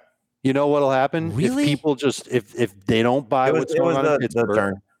draft. You know what'll happen? Really? If people just if they don't buy what's going on in Pittsburgh. The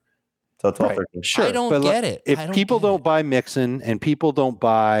turn. So 12, 13. Sure. I don't get it. If people don't buy Mixon and people don't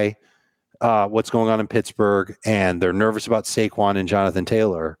buy what's going on in Pittsburgh and they're nervous about Saquon and Jonathan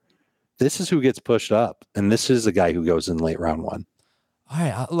Taylor, this is who gets pushed up. And this is a guy who goes in late round 1. All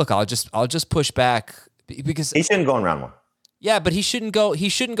right, look, I'll just push back because He shouldn't go in round 1. yeah, but he shouldn't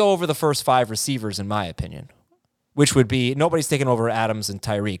go over the first 5 receivers in my opinion, which would be nobody's taking over Adams and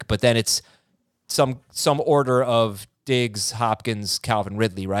Tyreek, but then it's some order of Diggs, Hopkins, Calvin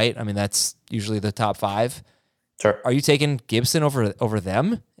Ridley, right? I mean, that's usually the top 5. Sure. Are you taking Gibson over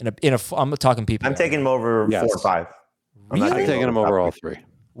them I'm talking people. I'm taking him over 4 or 5. Really? I'm taking him over all 3.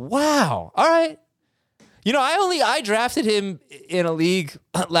 Wow. All right. You know, I drafted him in a league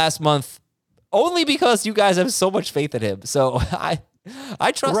last month only because you guys have so much faith in him. So I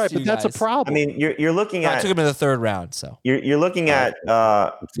trust Right, you but that's guys. a problem. I mean, you're looking I at took him in the 3rd round. So you're looking at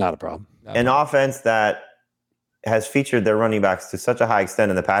It's not a problem. an offense that has featured their running backs to such a high extent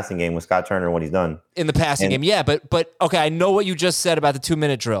in the passing game with Scott Turner and what he's done. in the passing game, yeah, but okay, I know what you just said about the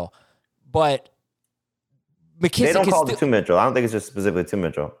 2-minute drill, but McKissick They don't is call it still, the 2-minute drill. I don't think it's just specifically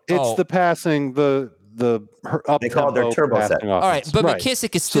 2-minute drill. It's the passing, the up. They call it their turbo set. all right, but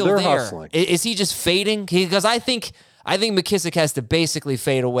McKissick is still they're there. hustling. Is he just fading? Because I think McKissick has to basically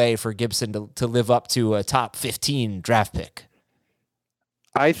fade away for Gibson to live up to a top 15 draft pick.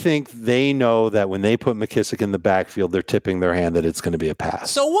 I think they know that when they put McKissick in the backfield, they're tipping their hand that it's going to be a pass.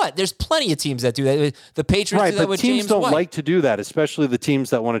 So what? There's plenty of teams that do that. The Patriots Right, do that but with teams James don't White. like to do that, especially the teams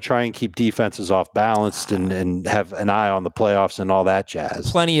that want to try and keep defenses off balanced and have an eye on the playoffs and all that jazz.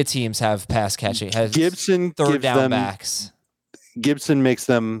 Plenty of teams have pass catching. Has Gibson third gives down them, backs. Gibson makes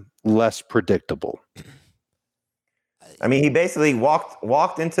them less predictable. I mean, he basically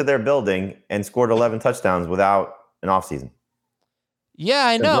walked into their building and scored 11 touchdowns without an offseason. Yeah,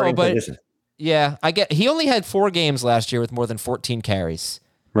 I know, but Position. yeah, I get. He only had 4 games last year with more than 14 carries.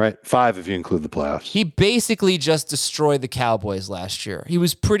 Right, 5 if you include the playoffs. He basically just destroyed the Cowboys last year. He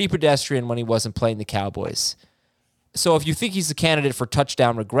was pretty pedestrian when he wasn't playing the Cowboys. So if you think he's a candidate for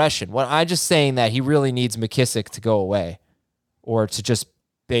touchdown regression, well, I'm just saying that he really needs McKissick to go away or to just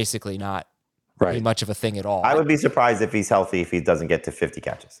basically not be much of a thing at all. I would be surprised if he's healthy if he doesn't get to 50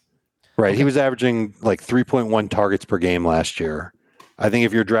 catches. Right, he was averaging like 3.1 targets per game last year. I think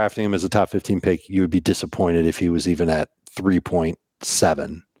if you're drafting him as a top 15 pick, you would be disappointed if he was even at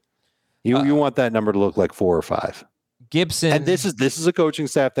 3.7. You want that number to look like 4 or 5. Gibson. And this is a coaching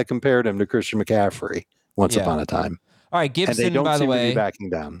staff that compared him to Christian McCaffrey once upon a time. All right, And Gibson, they don't by the seem to way, be backing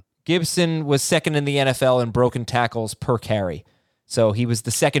down. Gibson was second in the NFL in broken tackles per carry. So he was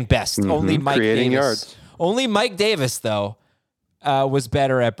the second best. Only Mike Creating Davis. yards. Only Mike Davis, though, was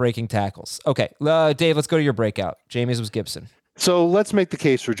better at breaking tackles. Okay, Dave, let's go to your breakout. Jamie's was Gibson. So let's make the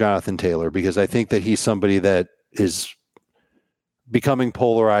case for Jonathan Taylor, because I think that he's somebody that is becoming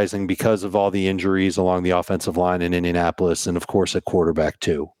polarizing because of all the injuries along the offensive line in Indianapolis and, of course, at quarterback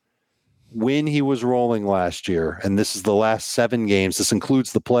too. When he was rolling last year, and this is the last 7 games, this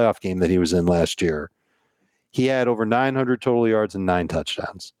includes the playoff game that he was in last year, he had over 900 total yards and 9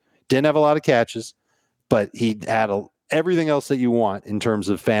 touchdowns. Didn't have a lot of catches, but he had everything else that you want in terms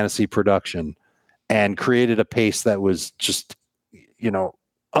of fantasy production and created a pace that was just,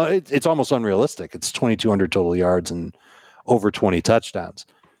 it's almost unrealistic. It's 2,200 total yards and over 20 touchdowns.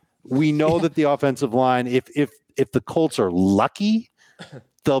 We know that the offensive line, if the Colts are lucky,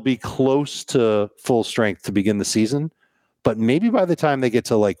 they'll be close to full strength to begin the season. But maybe by the time they get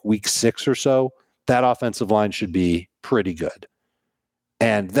to like week 6 or so, that offensive line should be pretty good.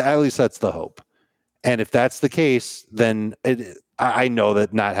 And at least that's the hope. And if that's the case, then I know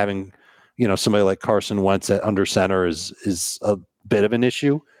that not having, somebody like Carson Wentz at under center is a bit of an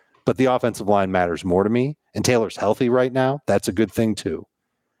issue, but the offensive line matters more to me. And Taylor's healthy right now. That's a good thing too.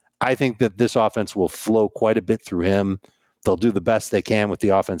 I think that this offense will flow quite a bit through him. They'll do the best they can with the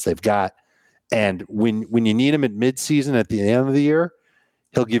offense they've got. And when you need him at midseason at the end of the year,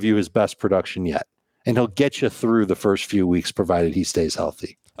 he'll give you his best production yet. And he'll get you through the first few weeks, provided he stays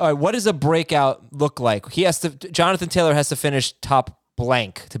healthy. All right, what does a breakout look like? Jonathan Taylor has to finish top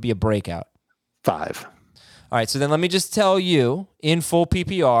blank to be a breakout. 5. All right, so then let me just tell you, in full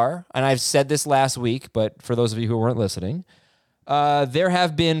PPR, and I've said this last week, but for those of you who weren't listening, there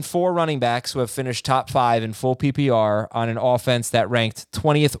have been 4 running backs who have finished top 5 in full PPR on an offense that ranked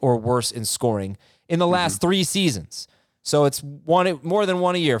 20th or worse in scoring in the last 3 seasons. So it's more than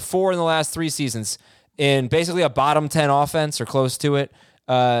one a year, 4 in the last 3 seasons in basically a bottom 10 offense or close to it,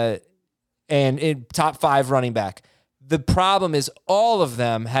 and in top 5 running back. The problem is all of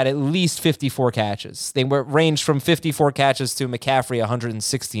them had at least 54 catches. They were ranged from 54 catches to McCaffrey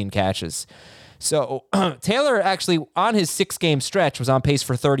 116 catches. So Taylor actually on his 6-game stretch was on pace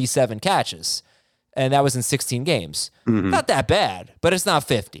for 37 catches. And that was in 16 games. Not that bad, but it's not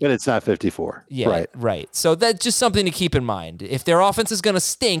 50. But it's not 54. Yeah, right. So that's just something to keep in mind. If their offense is going to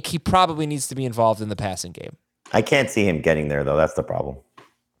stink, he probably needs to be involved in the passing game. I can't see him getting there, though. That's the problem.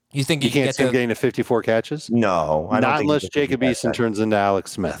 You think You can can't get see him getting to 54 catches? No. I don't Not think unless he can Jacob get Eason that. turns into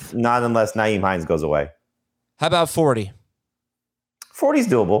Alex Smith. Not unless Nyheim Hines goes away. How about 40? 40 is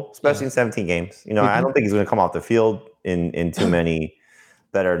doable, especially in 17 games. I don't think he's going to come off the field in too many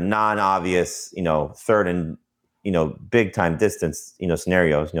that are non-obvious, third and, big time distance,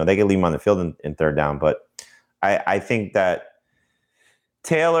 scenarios. They can leave him on the field in third down. But I think that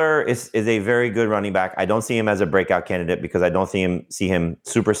Taylor is a very good running back. I don't see him as a breakout candidate because I don't see him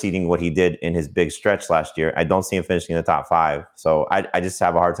superseding what he did in his big stretch last year. I don't see him finishing in the top 5. So I just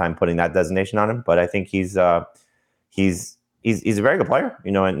have a hard time putting that designation on him. But I think he's a very good player,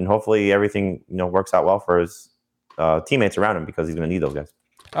 and hopefully everything, works out well for his teammates around him because he's going to need those guys.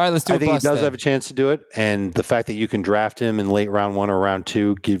 All right, let's do I a think he bust does then. have a chance to do it. And the fact that you can draft him in late round 1 or round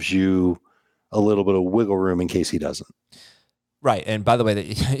 2 gives you a little bit of wiggle room in case he doesn't. Right. And by the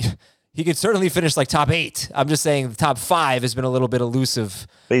way, he could certainly finish like top 8. I'm just saying the top 5 has been a little bit elusive.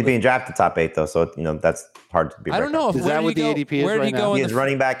 But he's being drafted top 8, though, so that's hard to be. I don't know. Is that what the ADP is where did right he now? go He in is the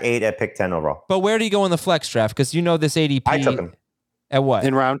running back 8 at pick 10 overall. But where did he go in the flex draft? Because this ADP. I took him. At what?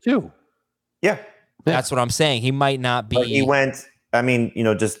 In round 2. Yeah. That's what I'm saying. He might not be. But he went,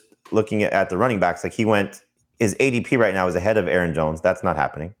 just looking at the running backs, like his ADP right now is ahead of Aaron Jones. That's not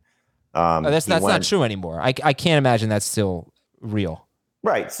happening. That's not true anymore. I can't imagine that's still real.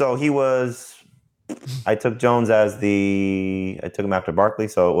 Right. So I took Jones I took him after Barkley.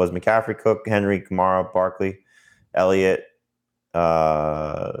 So it was McCaffrey, Cook, Henry, Kamara, Barkley, Elliott. Then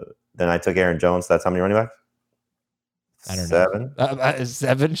I took Aaron Jones. That's how many running backs? I don't 7. know.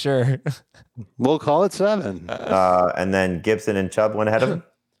 7, sure. We'll call it 7. And then Gibson and Chubb went ahead of him.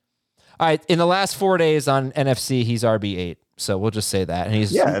 All right. In the last 4 days on NFC, he's RB8. So we'll just say that. And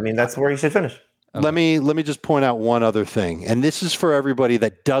he's That's where he should finish. Okay. Let me just point out one other thing. And this is for everybody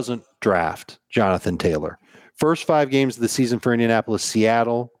that doesn't draft Jonathan Taylor. First 5 games of the season for Indianapolis: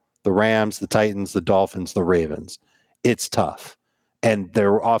 Seattle, the Rams, the Titans, the Dolphins, the Ravens. It's tough. And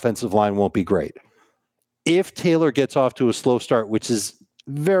their offensive line won't be great. If Taylor gets off to a slow start, which is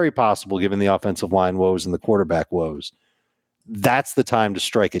very possible given the offensive line woes and the quarterback woes, that's the time to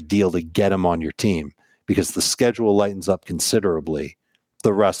strike a deal to get him on your team because the schedule lightens up considerably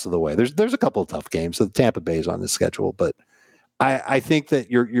the rest of the way. There's a couple of tough games. So Tampa Bay is on the schedule, but I think that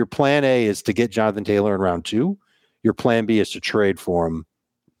your plan A is to get Jonathan Taylor in round 2. Your plan B is to trade for him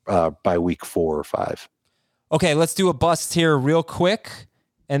by week 4 or 5. Okay, let's do a bust here real quick,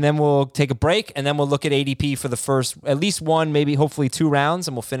 and then we'll take a break, and then we'll look at ADP for the first, at least 1, maybe hopefully 2 rounds,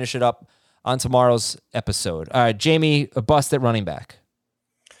 and we'll finish it up on tomorrow's episode. All right, Jamie, a bust at running back.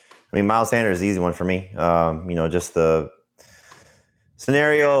 Miles Sanders is the easy one for me. Just the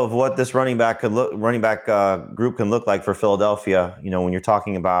scenario of what this running back group can look like for Philadelphia. When you're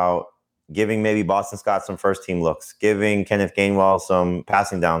talking about giving maybe Boston Scott some first team looks, giving Kenneth Gainwell some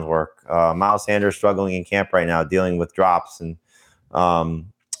passing downs work. Miles Sanders struggling in camp right now, dealing with drops and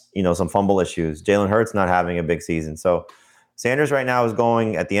some fumble issues. Jalen Hurts not having a big season. So Sanders right now is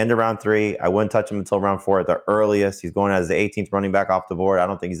going at the end of round 3. I wouldn't touch him until round 4 at the earliest. He's going as the 18th running back off the board. I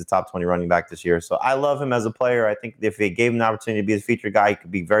don't think he's a top 20 running back this year. So I love him as a player. I think if they gave him an opportunity to be a featured guy, he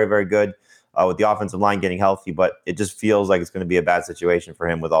could be very, very good with the offensive line getting healthy. But it just feels like it's going to be a bad situation for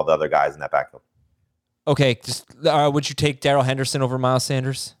him with all the other guys in that backfield. Okay, just would you take Darrell Henderson over Miles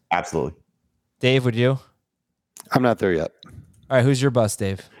Sanders? Absolutely. Dave, would you? I'm not there yet. All right, who's your bust,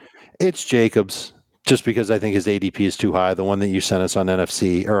 Dave? It's Jacobs, just because I think his ADP is too high. The one that you sent us on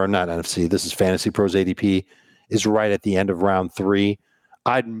NFC, or not NFC, this is Fantasy Pros ADP, is right at the end of round 3.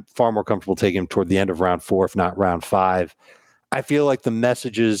 I'm far more comfortable taking him toward the end of round 4, if not round 5. I feel like the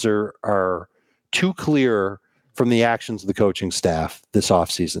messages are too clear from the actions of the coaching staff this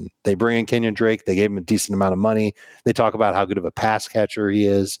offseason. They bring in Kenyon Drake. They gave him a decent amount of money. They talk about how good of a pass catcher he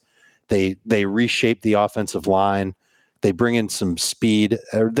is. They reshape the offensive line. They bring in some speed.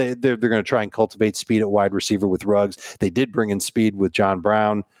 They're going to try and cultivate speed at wide receiver with Ruggs. They did bring in speed with John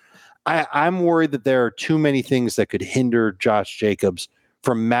Brown. I'm worried that there are too many things that could hinder Josh Jacobs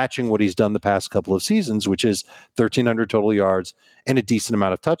from matching what he's done the past couple of seasons, which is 1,300 total yards and a decent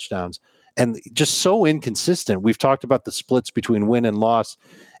amount of touchdowns. and just so inconsistent. We've talked about the splits between win and loss,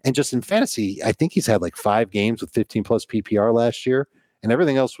 and just in fantasy, I think he's had like 5 games with 15 plus PPR last year, and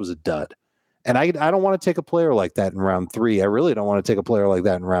everything else was a dud. And I don't want to take a player like that in round 3. I really don't want to take a player like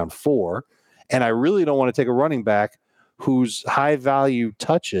that in round 4. And I really don't want to take a running back whose high value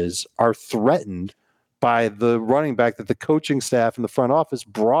touches are threatened by the running back that the coaching staff in the front office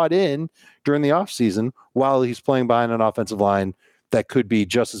brought in during the offseason while he's playing behind an offensive line that could be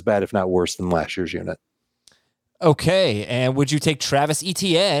just as bad, if not worse, than last year's unit. Okay. And would you take Travis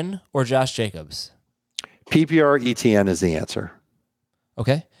Etienne or Josh Jacobs? PPR Etienne is the answer.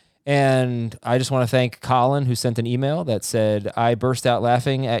 Okay. And I just want to thank Colin, who sent an email that said, I burst out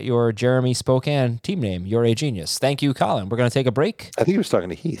laughing at your Jeremy Spokane team name. You're a genius. Thank you, Colin. We're going to take a break. I think he was talking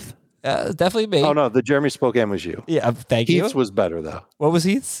to Heath. Definitely me. Oh, no, the Jeremy Spokane was you. Yeah, thank you. Heath's was better, though. What was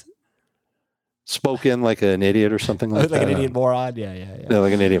Heath's? Spoken like an idiot or something like that. Like an idiot moron? Yeah. Yeah,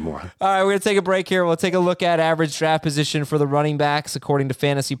 like an idiot moron. All right, we're going to take a break here. We'll take a look at average draft position for the running backs according to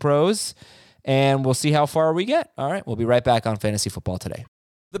Fantasy Pros, and we'll see how far we get. All right, we'll be right back on Fantasy Football Today.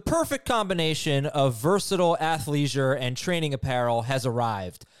 The perfect combination of versatile athleisure and training apparel has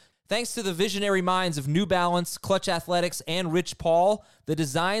arrived. Thanks to the visionary minds of New Balance, Clutch Athletics, and Rich Paul, the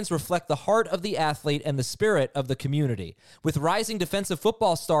designs reflect the heart of the athlete and the spirit of the community. With rising defensive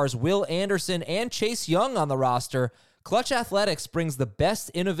football stars Will Anderson and Chase Young on the roster, Clutch Athletics brings the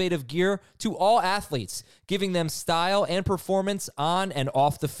best innovative gear to all athletes, giving them style and performance on and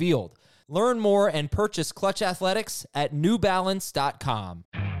off the field. Learn more and purchase Clutch Athletics at newbalance.com.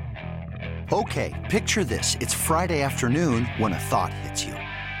 Okay, picture this. It's Friday afternoon when a thought hits you.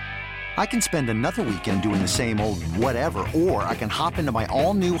 I can spend another weekend doing the same old whatever, or I can hop into my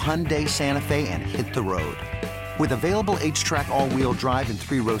all-new Hyundai Santa Fe and hit the road. With available H-Track all-wheel drive and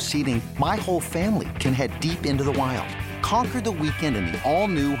 3-row seating, my whole family can head deep into the wild. Conquer the weekend in the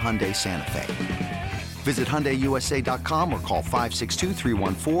all-new Hyundai Santa Fe. Visit HyundaiUSA.com or call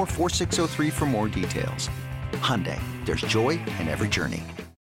 562-314-4603 for more details. Hyundai, there's joy in every journey.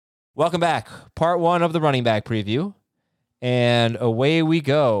 Welcome back. Part 1 of the running back preview. And away we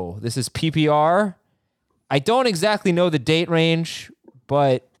go. This is PPR. I don't exactly know the date range,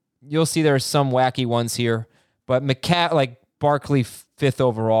 but you'll see there are some wacky ones here. But Barkley 5th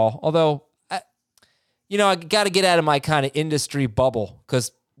overall. Although, I got to get out of my kind of industry bubble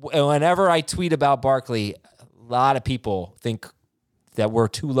because whenever I tweet about Barkley, a lot of people think that we're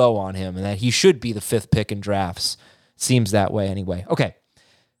too low on him and that he should be the 5th pick in drafts. Seems that way anyway. Okay.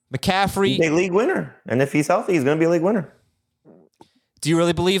 McCaffrey. He's a league winner. And if he's healthy, he's going to be a league winner. Do you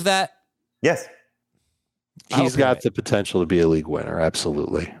really believe that? Yes. He's got the potential to be a league winner.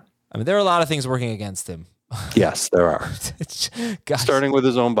 Absolutely. I mean, there are a lot of things working against him. Yes, there are. Starting with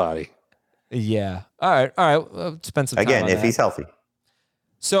his own body. Yeah. All right. Spend some time again, on if that. he's healthy.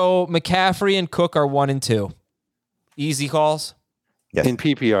 So McCaffrey and Cook are 1 and 2. Easy calls? Yes. In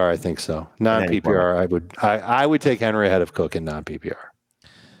PPR, I think so. Non-PPR, I would take Henry ahead of Cook in non-PPR.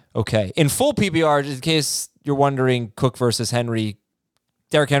 Okay. In full PPR, just in case you're wondering, Cook versus Henry,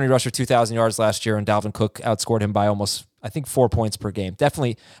 Derrick Henry rushed for 2,000 yards last year, and Dalvin Cook outscored him by almost, 4 points per game.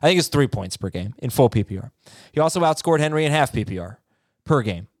 Definitely, I think it's 3 points per game in full PPR. He also outscored Henry in half PPR per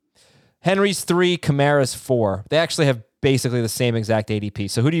game. Henry's 3, Kamara's 4. They actually have basically the same exact ADP.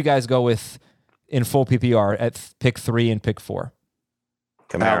 So who do you guys go with in full PPR at pick 3 and pick 4?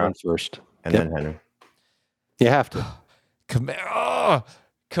 Kamara first. And then Henry. You have to. Kamara.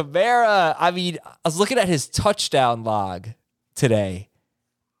 I mean, I was looking at his touchdown log today.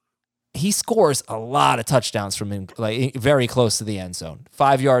 He scores a lot of touchdowns from him, very close to the end zone.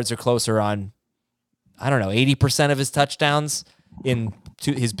 5 yards or closer on, 80% of his touchdowns in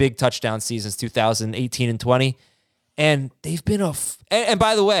his big touchdown seasons, 2018 and 20. And they've been and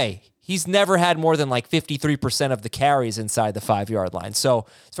by the way, he's never had more than 53% of the carries inside the 5-yard line. So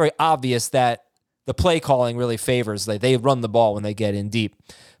it's very obvious that the play calling really favors. They run the ball when they get in deep.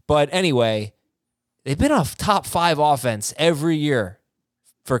 But anyway, they've been a top 5 offense every year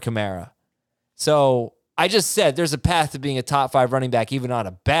for Kamara. So I just said there's a path to being a top 5 running back even on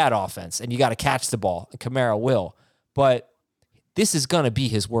a bad offense, and you got to catch the ball, and Kamara will. But this is going to be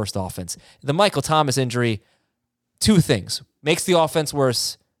his worst offense. The Michael Thomas injury, 2 things. Makes the offense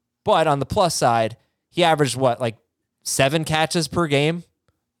worse, but on the plus side, he averaged 7 catches per game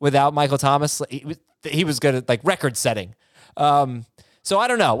without Michael Thomas. He was good at record setting. So I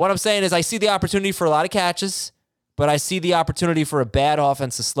don't know. What I'm saying is I see the opportunity for a lot of catches, but I see the opportunity for a bad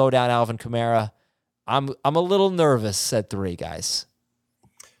offense to slow down Alvin Kamara. I'm a little nervous at 3, guys.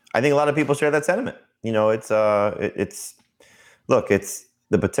 I think a lot of people share that sentiment. It's the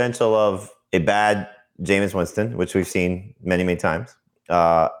potential of a bad Jameis Winston, which we've seen many, many times.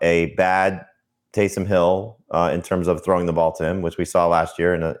 a bad Taysom Hill in terms of throwing the ball to him, which we saw last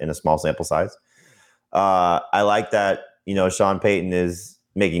year in a small sample size. I like that, Sean Payton is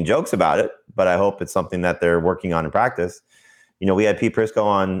making jokes about it, but I hope it's something that they're working on in practice. We had Pete Prisco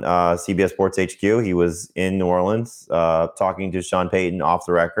on CBS Sports HQ. He was in New Orleans talking to Sean Payton off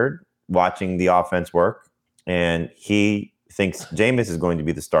the record, watching the offense work. And he thinks Jameis is going to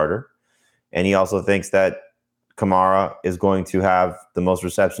be the starter. And he also thinks that Kamara is going to have the most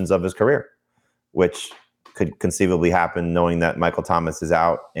receptions of his career, which could conceivably happen knowing that Michael Thomas is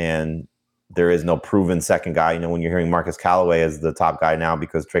out and there is no proven second guy. When you're hearing Marcus Callaway as the top guy now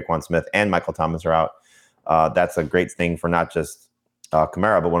because Traquan Smith and Michael Thomas are out, that's a great thing for not just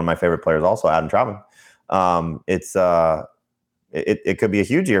Kamara, but one of my favorite players also, Adam Trautman. It could be a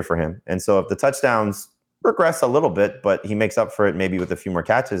huge year for him. And so if the touchdowns regress a little bit, but he makes up for it maybe with a few more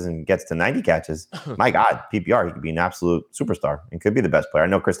catches and gets to 90 catches, my God, PPR, he could be an absolute superstar and could be the best player. I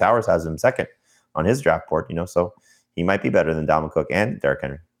know Chris Towers has him second on his draft board, so he might be better than Dalvin Cook and Derrick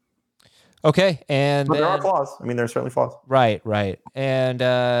Henry. Okay, and but there are flaws. I mean, there are certainly flaws. Right. And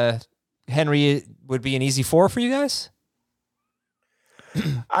Henry would be an easy 4 for you guys?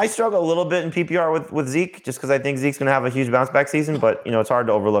 I struggle a little bit in PPR with Zeke just because I think Zeke's going to have a huge bounce back season, but it's hard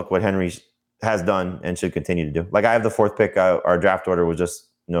to overlook what Henry has done and should continue to do. Like I have the 4th pick. Our draft order was just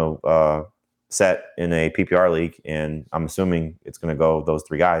set in a PPR league, and I'm assuming it's going to go those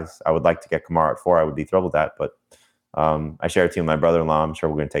 3 guys. I would like to get Kamara at 4. I would be thrilled with that, but I share a team with my brother-in-law. I'm sure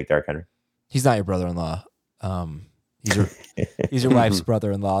we're going to take Derrick Henry. He's not your brother-in-law. He's your wife's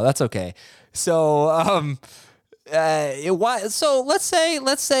brother-in-law. That's okay. So, so let's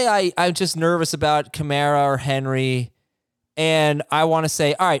say I'm just nervous about Kamara or Henry, and I want to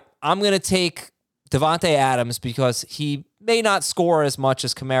say, all right, I'm going to take Devontae Adams because he may not score as much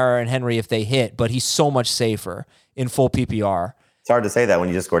as Kamara and Henry if they hit, but he's so much safer in full PPR. It's hard to say that when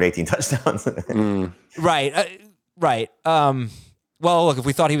you just scored 18 touchdowns. Right. Right. Well, look, if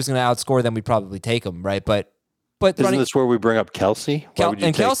we thought he was going to outscore them, we'd probably take him, right? But isn't this where we bring up Kelsey?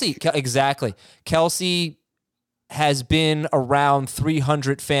 Exactly. Kelsey has been around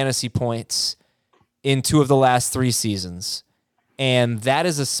 300 fantasy points in 2 of the last 3 seasons. And that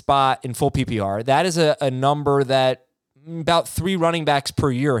is a spot in full PPR. That is a number that about 3 running backs per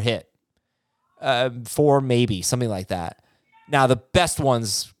year hit. 4 maybe, something like that. Now, the best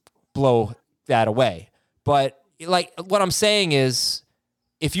ones blow that away. But like what I'm saying is,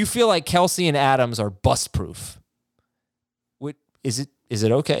 if you feel like Kelsey and Adams are bust proof, is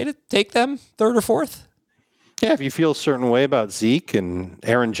it okay to take them 3rd or 4th? Yeah, if you feel a certain way about Zeke and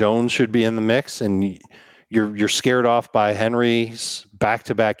Aaron Jones should be in the mix, and you're scared off by Henry's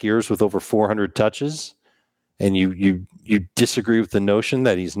back-to-back years with over 400 touches, and you disagree with the notion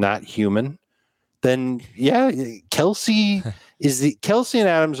that he's not human, then yeah, Kelsey and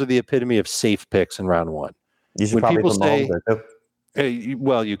Adams are the epitome of safe picks in round 1. You should probably put Mahomes there too.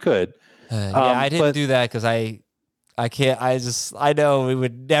 Well, you could. I didn't do that because I can't. I know we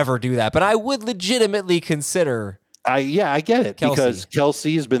would never do that, but I would legitimately consider. I get it Kelsey. Because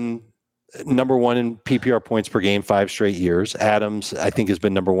Kelsey has been number 1 in PPR points per game 5 straight years. Adams, I think, has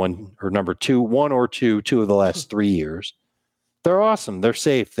been number 1 or number 2, 1 or 2 of the last 3 years. They're awesome. They're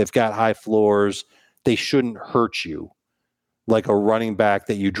safe. They've got high floors. They shouldn't hurt you like a running back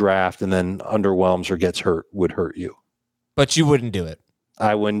that you draft and then underwhelms or gets hurt would hurt you. But you wouldn't do it.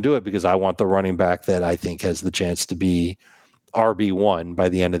 I wouldn't do it because I want the running back that I think has the chance to be RB1 by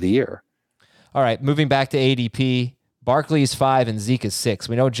the end of the year. All right, moving back to ADP, Barkley is 5 and Zeke is 6.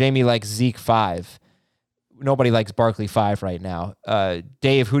 We know Jamie likes Zeke 5. Nobody likes Barkley 5 right now.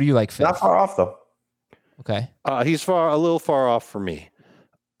 Dave, who do you like 5th? Not far off, though. Okay. He's a little far off for me.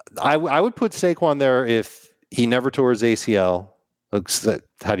 I would put Saquon there if he never tore his ACL.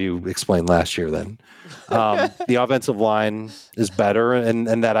 How do you explain last year then? The offensive line is better,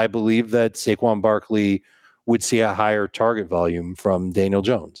 and that I believe that Saquon Barkley would see a higher target volume from Daniel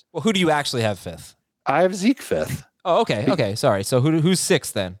Jones. Well, who do you actually have 5th? I have Zeke 5th. Oh, okay. Okay, sorry. So who's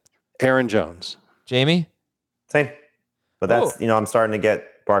 6th then? Aaron Jones. Jamie? Same. But that's, I'm starting to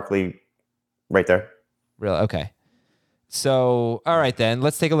get Barkley right there. Really? Okay. So, all right then.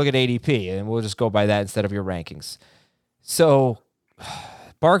 Let's take a look at ADP, and we'll just go by that instead of your rankings. So,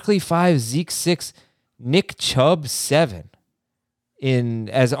 Barkley 5, Zeke 6, Nick Chubb 7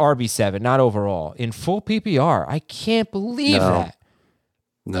 as RB7, not overall. In full PPR. I can't believe that.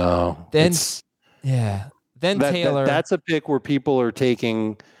 No. Then Taylor. That's a pick where people are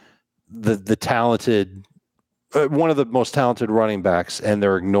taking the talented, one of the most talented running backs, and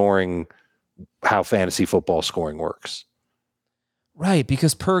they're ignoring how fantasy football scoring works. Right,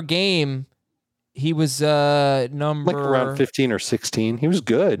 because per game, He was number like around 15 or 16. He was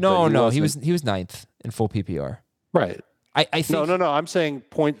good. No, but he was ninth in full PPR. Right. I think No. I'm saying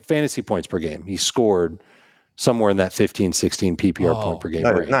fantasy points per game. He scored somewhere in that 15, 16 PPR point per game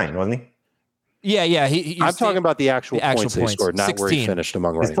range. 9, wasn't he? Yeah. I'm talking about the actual points they points. scored, not 16. Where he finished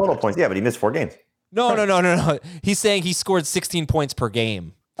among his running total backs. points. Yeah, but he missed 4 games. No. He's saying he scored 16 points per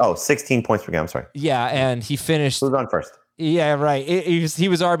game. Oh, 16 points per game. I'm sorry. Yeah, and he finished. Who's on first? Yeah, right. He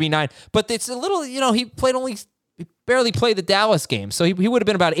was RB9, but it's a little. He barely played the Dallas game, so he would have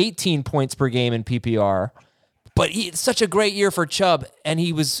been about 18 points per game in PPR. But it's such a great year for Chubb, and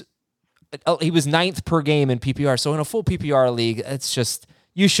he was 9th per game in PPR. So in a full PPR league, it's just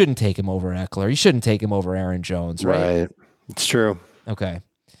you shouldn't take him over Eckler. You shouldn't take him over Aaron Jones, right? Right. It's true. Okay.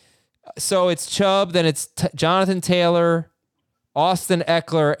 So it's Chubb, then it's Jonathan Taylor, Austin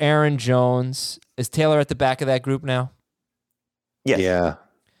Eckler, Aaron Jones. Is Taylor at the back of that group now? Yes. Yeah.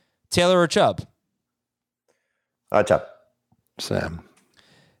 Taylor or Chubb? Chubb. Sam.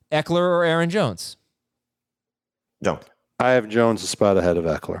 Eckler or Aaron Jones? Jones. I have Jones a spot ahead of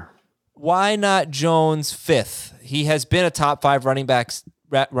Eckler. Why not Jones 5th? He has been a top 5 running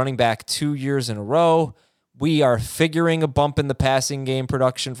back 2 years in a row. We are figuring a bump in the passing game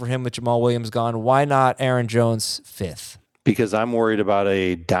production for him with Jamal Williams gone. Why not Aaron Jones 5th? Because I'm worried about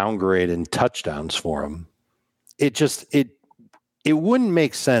a downgrade in touchdowns for him. It wouldn't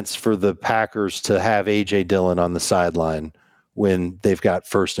make sense for the Packers to have A.J. Dillon on the sideline when they've got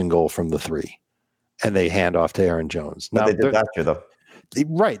 1st and goal from the 3 and they hand off to Aaron Jones. Now, they did last year, though.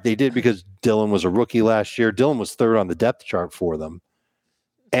 Right, they did because Dillon was a rookie last year. Dillon was 3rd on the depth chart for them.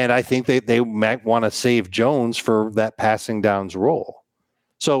 And I think they might want to save Jones for that passing downs role.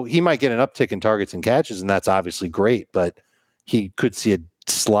 So he might get an uptick in targets and catches, and that's obviously great, but he could see a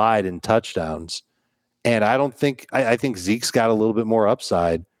slide in touchdowns. And I think Zeke's got a little bit more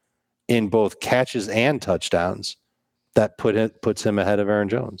upside in both catches and touchdowns that puts him ahead of Aaron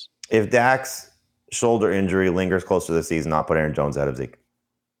Jones. If Dak's shoulder injury lingers close to the season, I'll put Aaron Jones ahead of Zeke.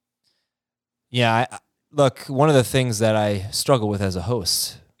 Yeah, look, one of the things that I struggle with as a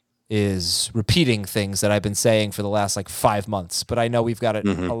host is repeating things that I've been saying for the last 5 months, but I know we've got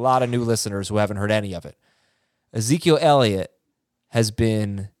a lot of new listeners who haven't heard any of it. Ezekiel Elliott has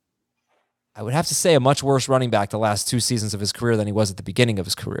been, I would have to say, a much worse running back the last 2 seasons of his career than he was at the beginning of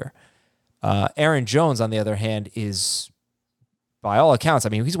his career. Aaron Jones, on the other hand, is, by all accounts,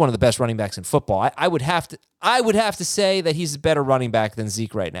 he's one of the best running backs in football. I would have to say that he's a better running back than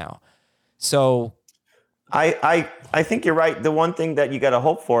Zeke right now. So I think you're right. The one thing that you got to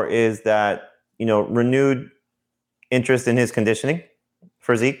hope for is that, renewed interest in his conditioning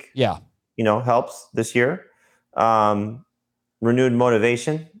for Zeke. Yeah. Helps this year. Renewed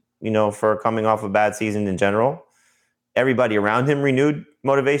motivation, for coming off a bad season in general. Everybody around him renewed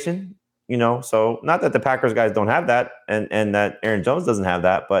motivation, so not that the Packers guys don't have that and that Aaron Jones doesn't have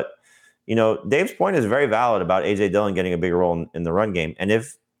that, but, Dave's point is very valid about A.J. Dillon getting a bigger role in the run game. And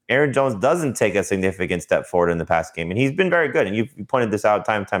if Aaron Jones doesn't take a significant step forward in the pass game, and he's been very good, and you pointed this out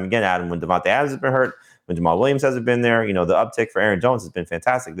time and time again, Adam, when Devontae Adams has been hurt, when Jamal Williams hasn't been there, the uptick for Aaron Jones has been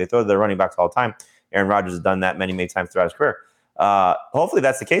fantastic. They throw their running backs all the time. Aaron Rodgers has done that many, many times throughout his career. Hopefully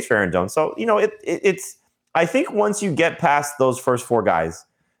that's the case for Aaron Jones. So, it's I think once you get past those first 4 guys,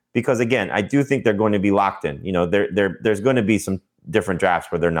 because again, I do think they're going to be locked in. There's going to be some different drafts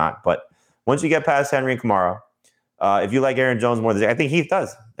where they're not. But once you get past Henry and Kamara, if you like Aaron Jones more than Zeke, I think Heath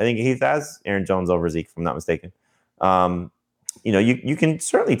does. I think Heath has Aaron Jones over Zeke, if I'm not mistaken. You can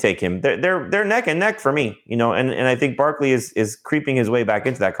certainly take him. They're neck and neck for me. And I think Barkley is creeping his way back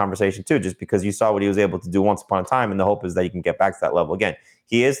into that conversation too, just because you saw what he was able to do once upon a time, and the hope is that he can get back to that level again.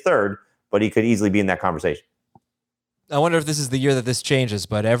 He is 3rd, but he could easily be in that conversation. I wonder if this is the year that this changes,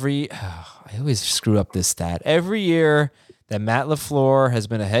 but I always screw up this stat. Every year that Matt LaFleur has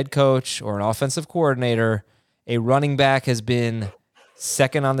been a head coach or an offensive coordinator, a running back has been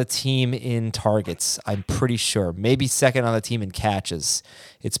 2nd on the team in targets, I'm pretty sure. Maybe 2nd on the team in catches.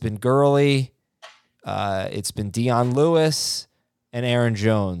 It's been Gurley, it's been Dion Lewis, and Aaron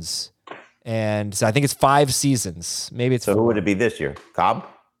Jones. And so I think it's 5 seasons. Maybe it's so 4. Who would it be this year? Cobb?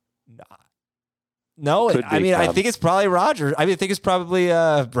 No, Cobb. I think it's probably Rodgers. I think it's probably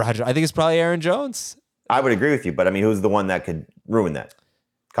Rodgers. I think it's probably Aaron Jones. I would agree with you, but who's the one that could ruin that?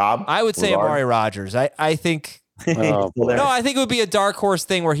 Cobb? I would say Amari Rodgers. I think. Oh, No, I think it would be a dark horse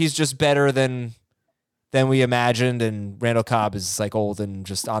thing where he's just better than we imagined, and Randall Cobb is old and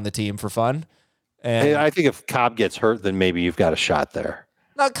just on the team for fun. And I think if Cobb gets hurt, then maybe you've got a shot there.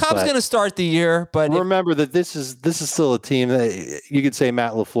 now Cobb's going to start the year, but Remember that this is still a team that you could say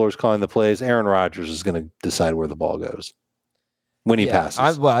Matt LaFleur's calling the plays. Aaron Rodgers is going to decide where the ball goes when he passes.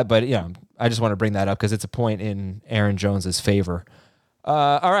 I I just want to bring that up because it's a point in Aaron Jones's favor.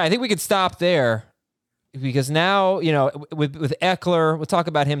 All right, I think we could stop there because now, with Eckler, we'll talk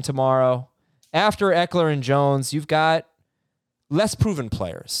about him tomorrow. After Eckler and Jones, you've got less proven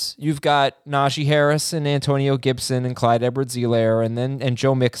players. You've got Najee Harris and Antonio Gibson and Clyde Edwards-Helaire, and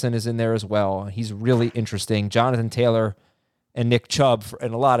Joe Mixon is in there as well. He's really interesting. Jonathan Taylor and Nick Chubb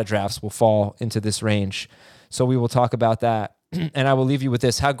in a lot of drafts will fall into this range. So we will talk about that. And I will leave you with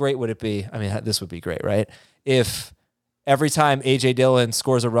this. How great would it be? I mean, this would be great, right? If every time A.J. Dillon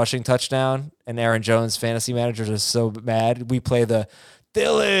scores a rushing touchdown and Aaron Jones fantasy managers are so mad, we play the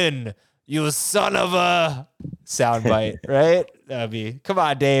Dillon, you son of a soundbite, right? That'd be, come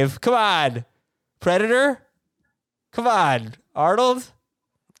on, Dave. Come on. Predator? Come on. Arnold?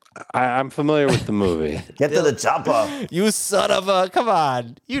 I'm familiar with the movie. Get to the chopper. You son of a, come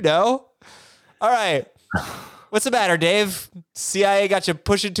on. All right. What's the matter, Dave? CIA got you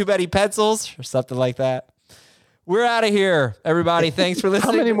pushing too many pencils or something like that? We're out of here, everybody. Thanks for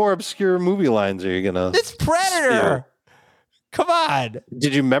listening. How many more obscure movie lines are you going to... It's Predator. Come on.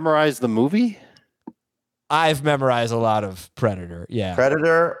 Did you memorize the movie? I've memorized a lot of Predator. Yeah.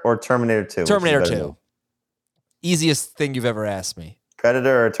 Predator or Terminator 2? Terminator 2. Easiest thing you've ever asked me.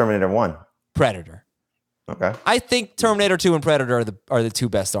 Predator or Terminator 1? Predator. Okay. I think Terminator 2 and Predator are the two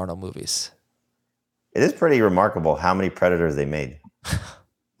best Arnold movies. It is pretty remarkable how many Predators they made.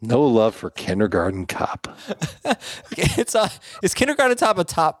 No love for Kindergarten Cop. Is Kindergarten Cop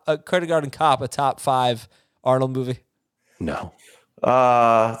a top 5 Arnold movie? No.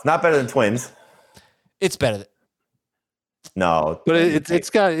 It's not better than Twins. It's better than... No. But it's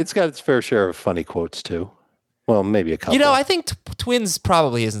got its fair share of funny quotes too. Well, maybe a couple. I think Twins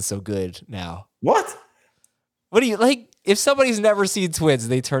probably isn't so good now. What? What do you like? If somebody's never seen Twins,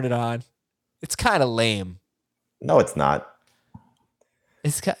 they turn it on. It's kind of lame. No, it's not.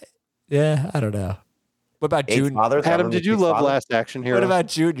 Yeah, I don't know. What about Junior? Adam, did you love Last Action Hero? What about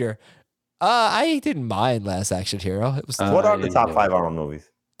Junior? I didn't mind Last Action Hero. It was. What are the top 5 Arnold movies?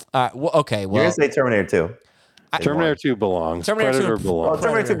 Okay. Well, you're gonna say Terminator 2. Terminator 2 belongs. Predator belongs. Oh,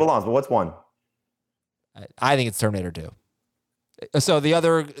 Terminator 2 belongs, but what's one? I think it's Terminator 2. So the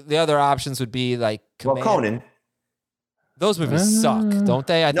other options would be like Conan. Those movies suck, don't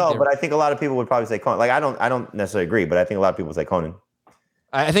they? But I think a lot of people would probably say Conan. Like I don't necessarily agree, but I think a lot of people say Conan.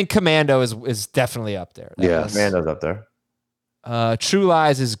 I think Commando is definitely up there. Yeah, Commando's up there. True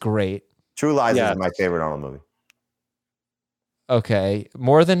Lies is great. True Lies is my favorite Arnold movie. Okay,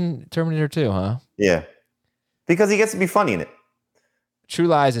 more than Terminator 2, huh? Yeah, because he gets to be funny in it. True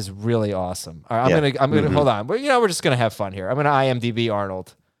Lies is really awesome. All right, I'm gonna hold on. We're just gonna have fun here. I'm gonna IMDb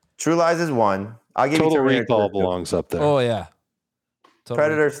Arnold. True Lies is 1. I'll give Total you Terminator Recall 2. belongs up there. Oh yeah.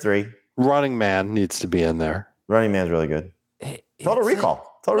 Predator's 3. Running Man needs to be in there. Running Man's really good. Total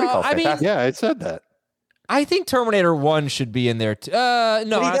Recall. Total Recall. Fantastic. Yeah, I said that. I think Terminator 1 should be in there too. No,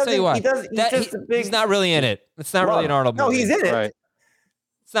 I'll tell you what. He's not really in it. It's not really an Arnold movie. No, he's in it. Right.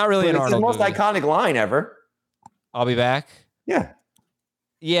 It's not really an Arnold movie. It's the most iconic line ever. I'll be back. Yeah.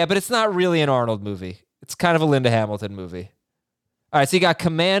 Yeah, but it's not really an Arnold movie. It's kind of a Linda Hamilton movie. All right, so you got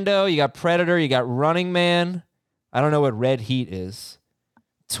Commando, you got Predator, you got Running Man. I don't know what Red Heat is.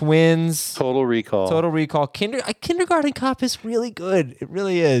 Twins. Total Recall. Kindergarten Cop is really good. It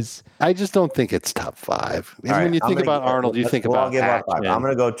really is. I just don't think it's top 5. Right, when you think about Arnold, you think about action. I'm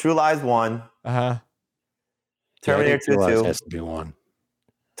going to go True Lies 1. Uh-huh. Terminator 2 2. Has to be 1.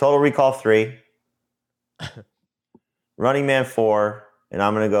 Total Recall 3. Running Man 4. And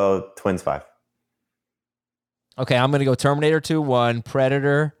I'm going to go Twins 5. Okay, I'm going to go Terminator 2 1.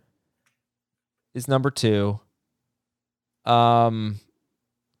 Predator is number 2.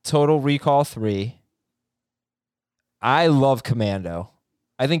 Total Recall 3. I love Commando.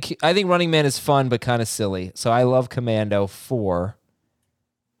 I think Running Man is fun but kind of silly. So I love Commando 4.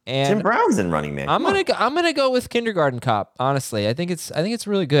 And Jim Brown's in Running Man. I'm gonna go with Kindergarten Cop. Honestly, I think it's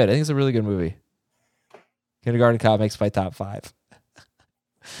really good. I think it's a really good movie. Kindergarten Cop makes my top 5.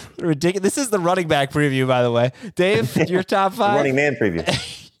 Ridiculous. This is the running back preview, by the way. Dave, your top 5? Running Man preview.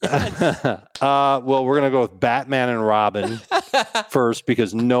 Well, we're gonna go with Batman and Robin first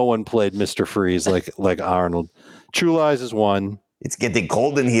because no one played Mr. Freeze like Arnold. True Lies is 1. It's getting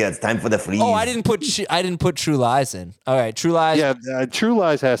cold in here. It's time for the freeze. Oh, I didn't put True Lies in. All right, True Lies. Yeah, True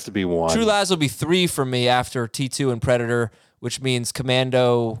Lies has to be 1. True Lies will be 3 for me after T2 and Predator, which means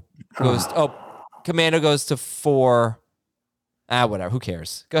Commando goes. Commando goes to 4. Whatever. Who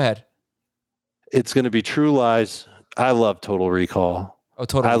cares? Go ahead. It's going to be True Lies. I love Total Recall. Oh,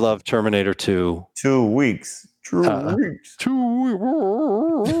 Total. I love Terminator 2. 2 weeks. 2 weeks.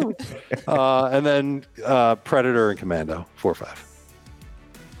 2 weeks. And then Predator and Commando 4 5.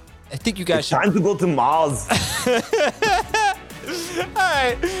 I think you guys should. Time to go to Mars. All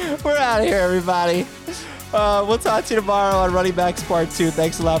right, we're out of here, everybody. We'll talk to you tomorrow on Running Backs Part 2.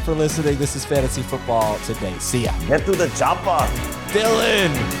 Thanks a lot for listening. This is Fantasy Football Today. See ya. Get to the chopper.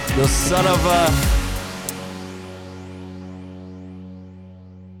 Dylan, you son of a...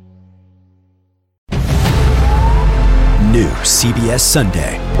 New CBS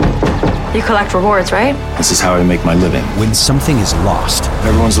Sunday. You collect rewards, right? This is how I make my living. When something is lost,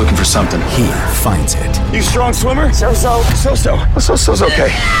 Everyone's looking for something. he finds it. You strong swimmer? So-so. So-so's okay.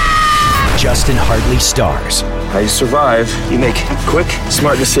 Justin Hartley stars. How you survive, you make quick,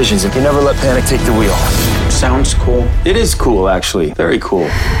 smart decisions, and you never let panic take the wheel. Sounds cool. It is cool, actually. Very cool.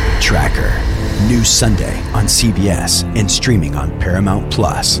 Tracker. New Sunday on CBS and streaming on Paramount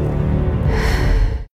Plus.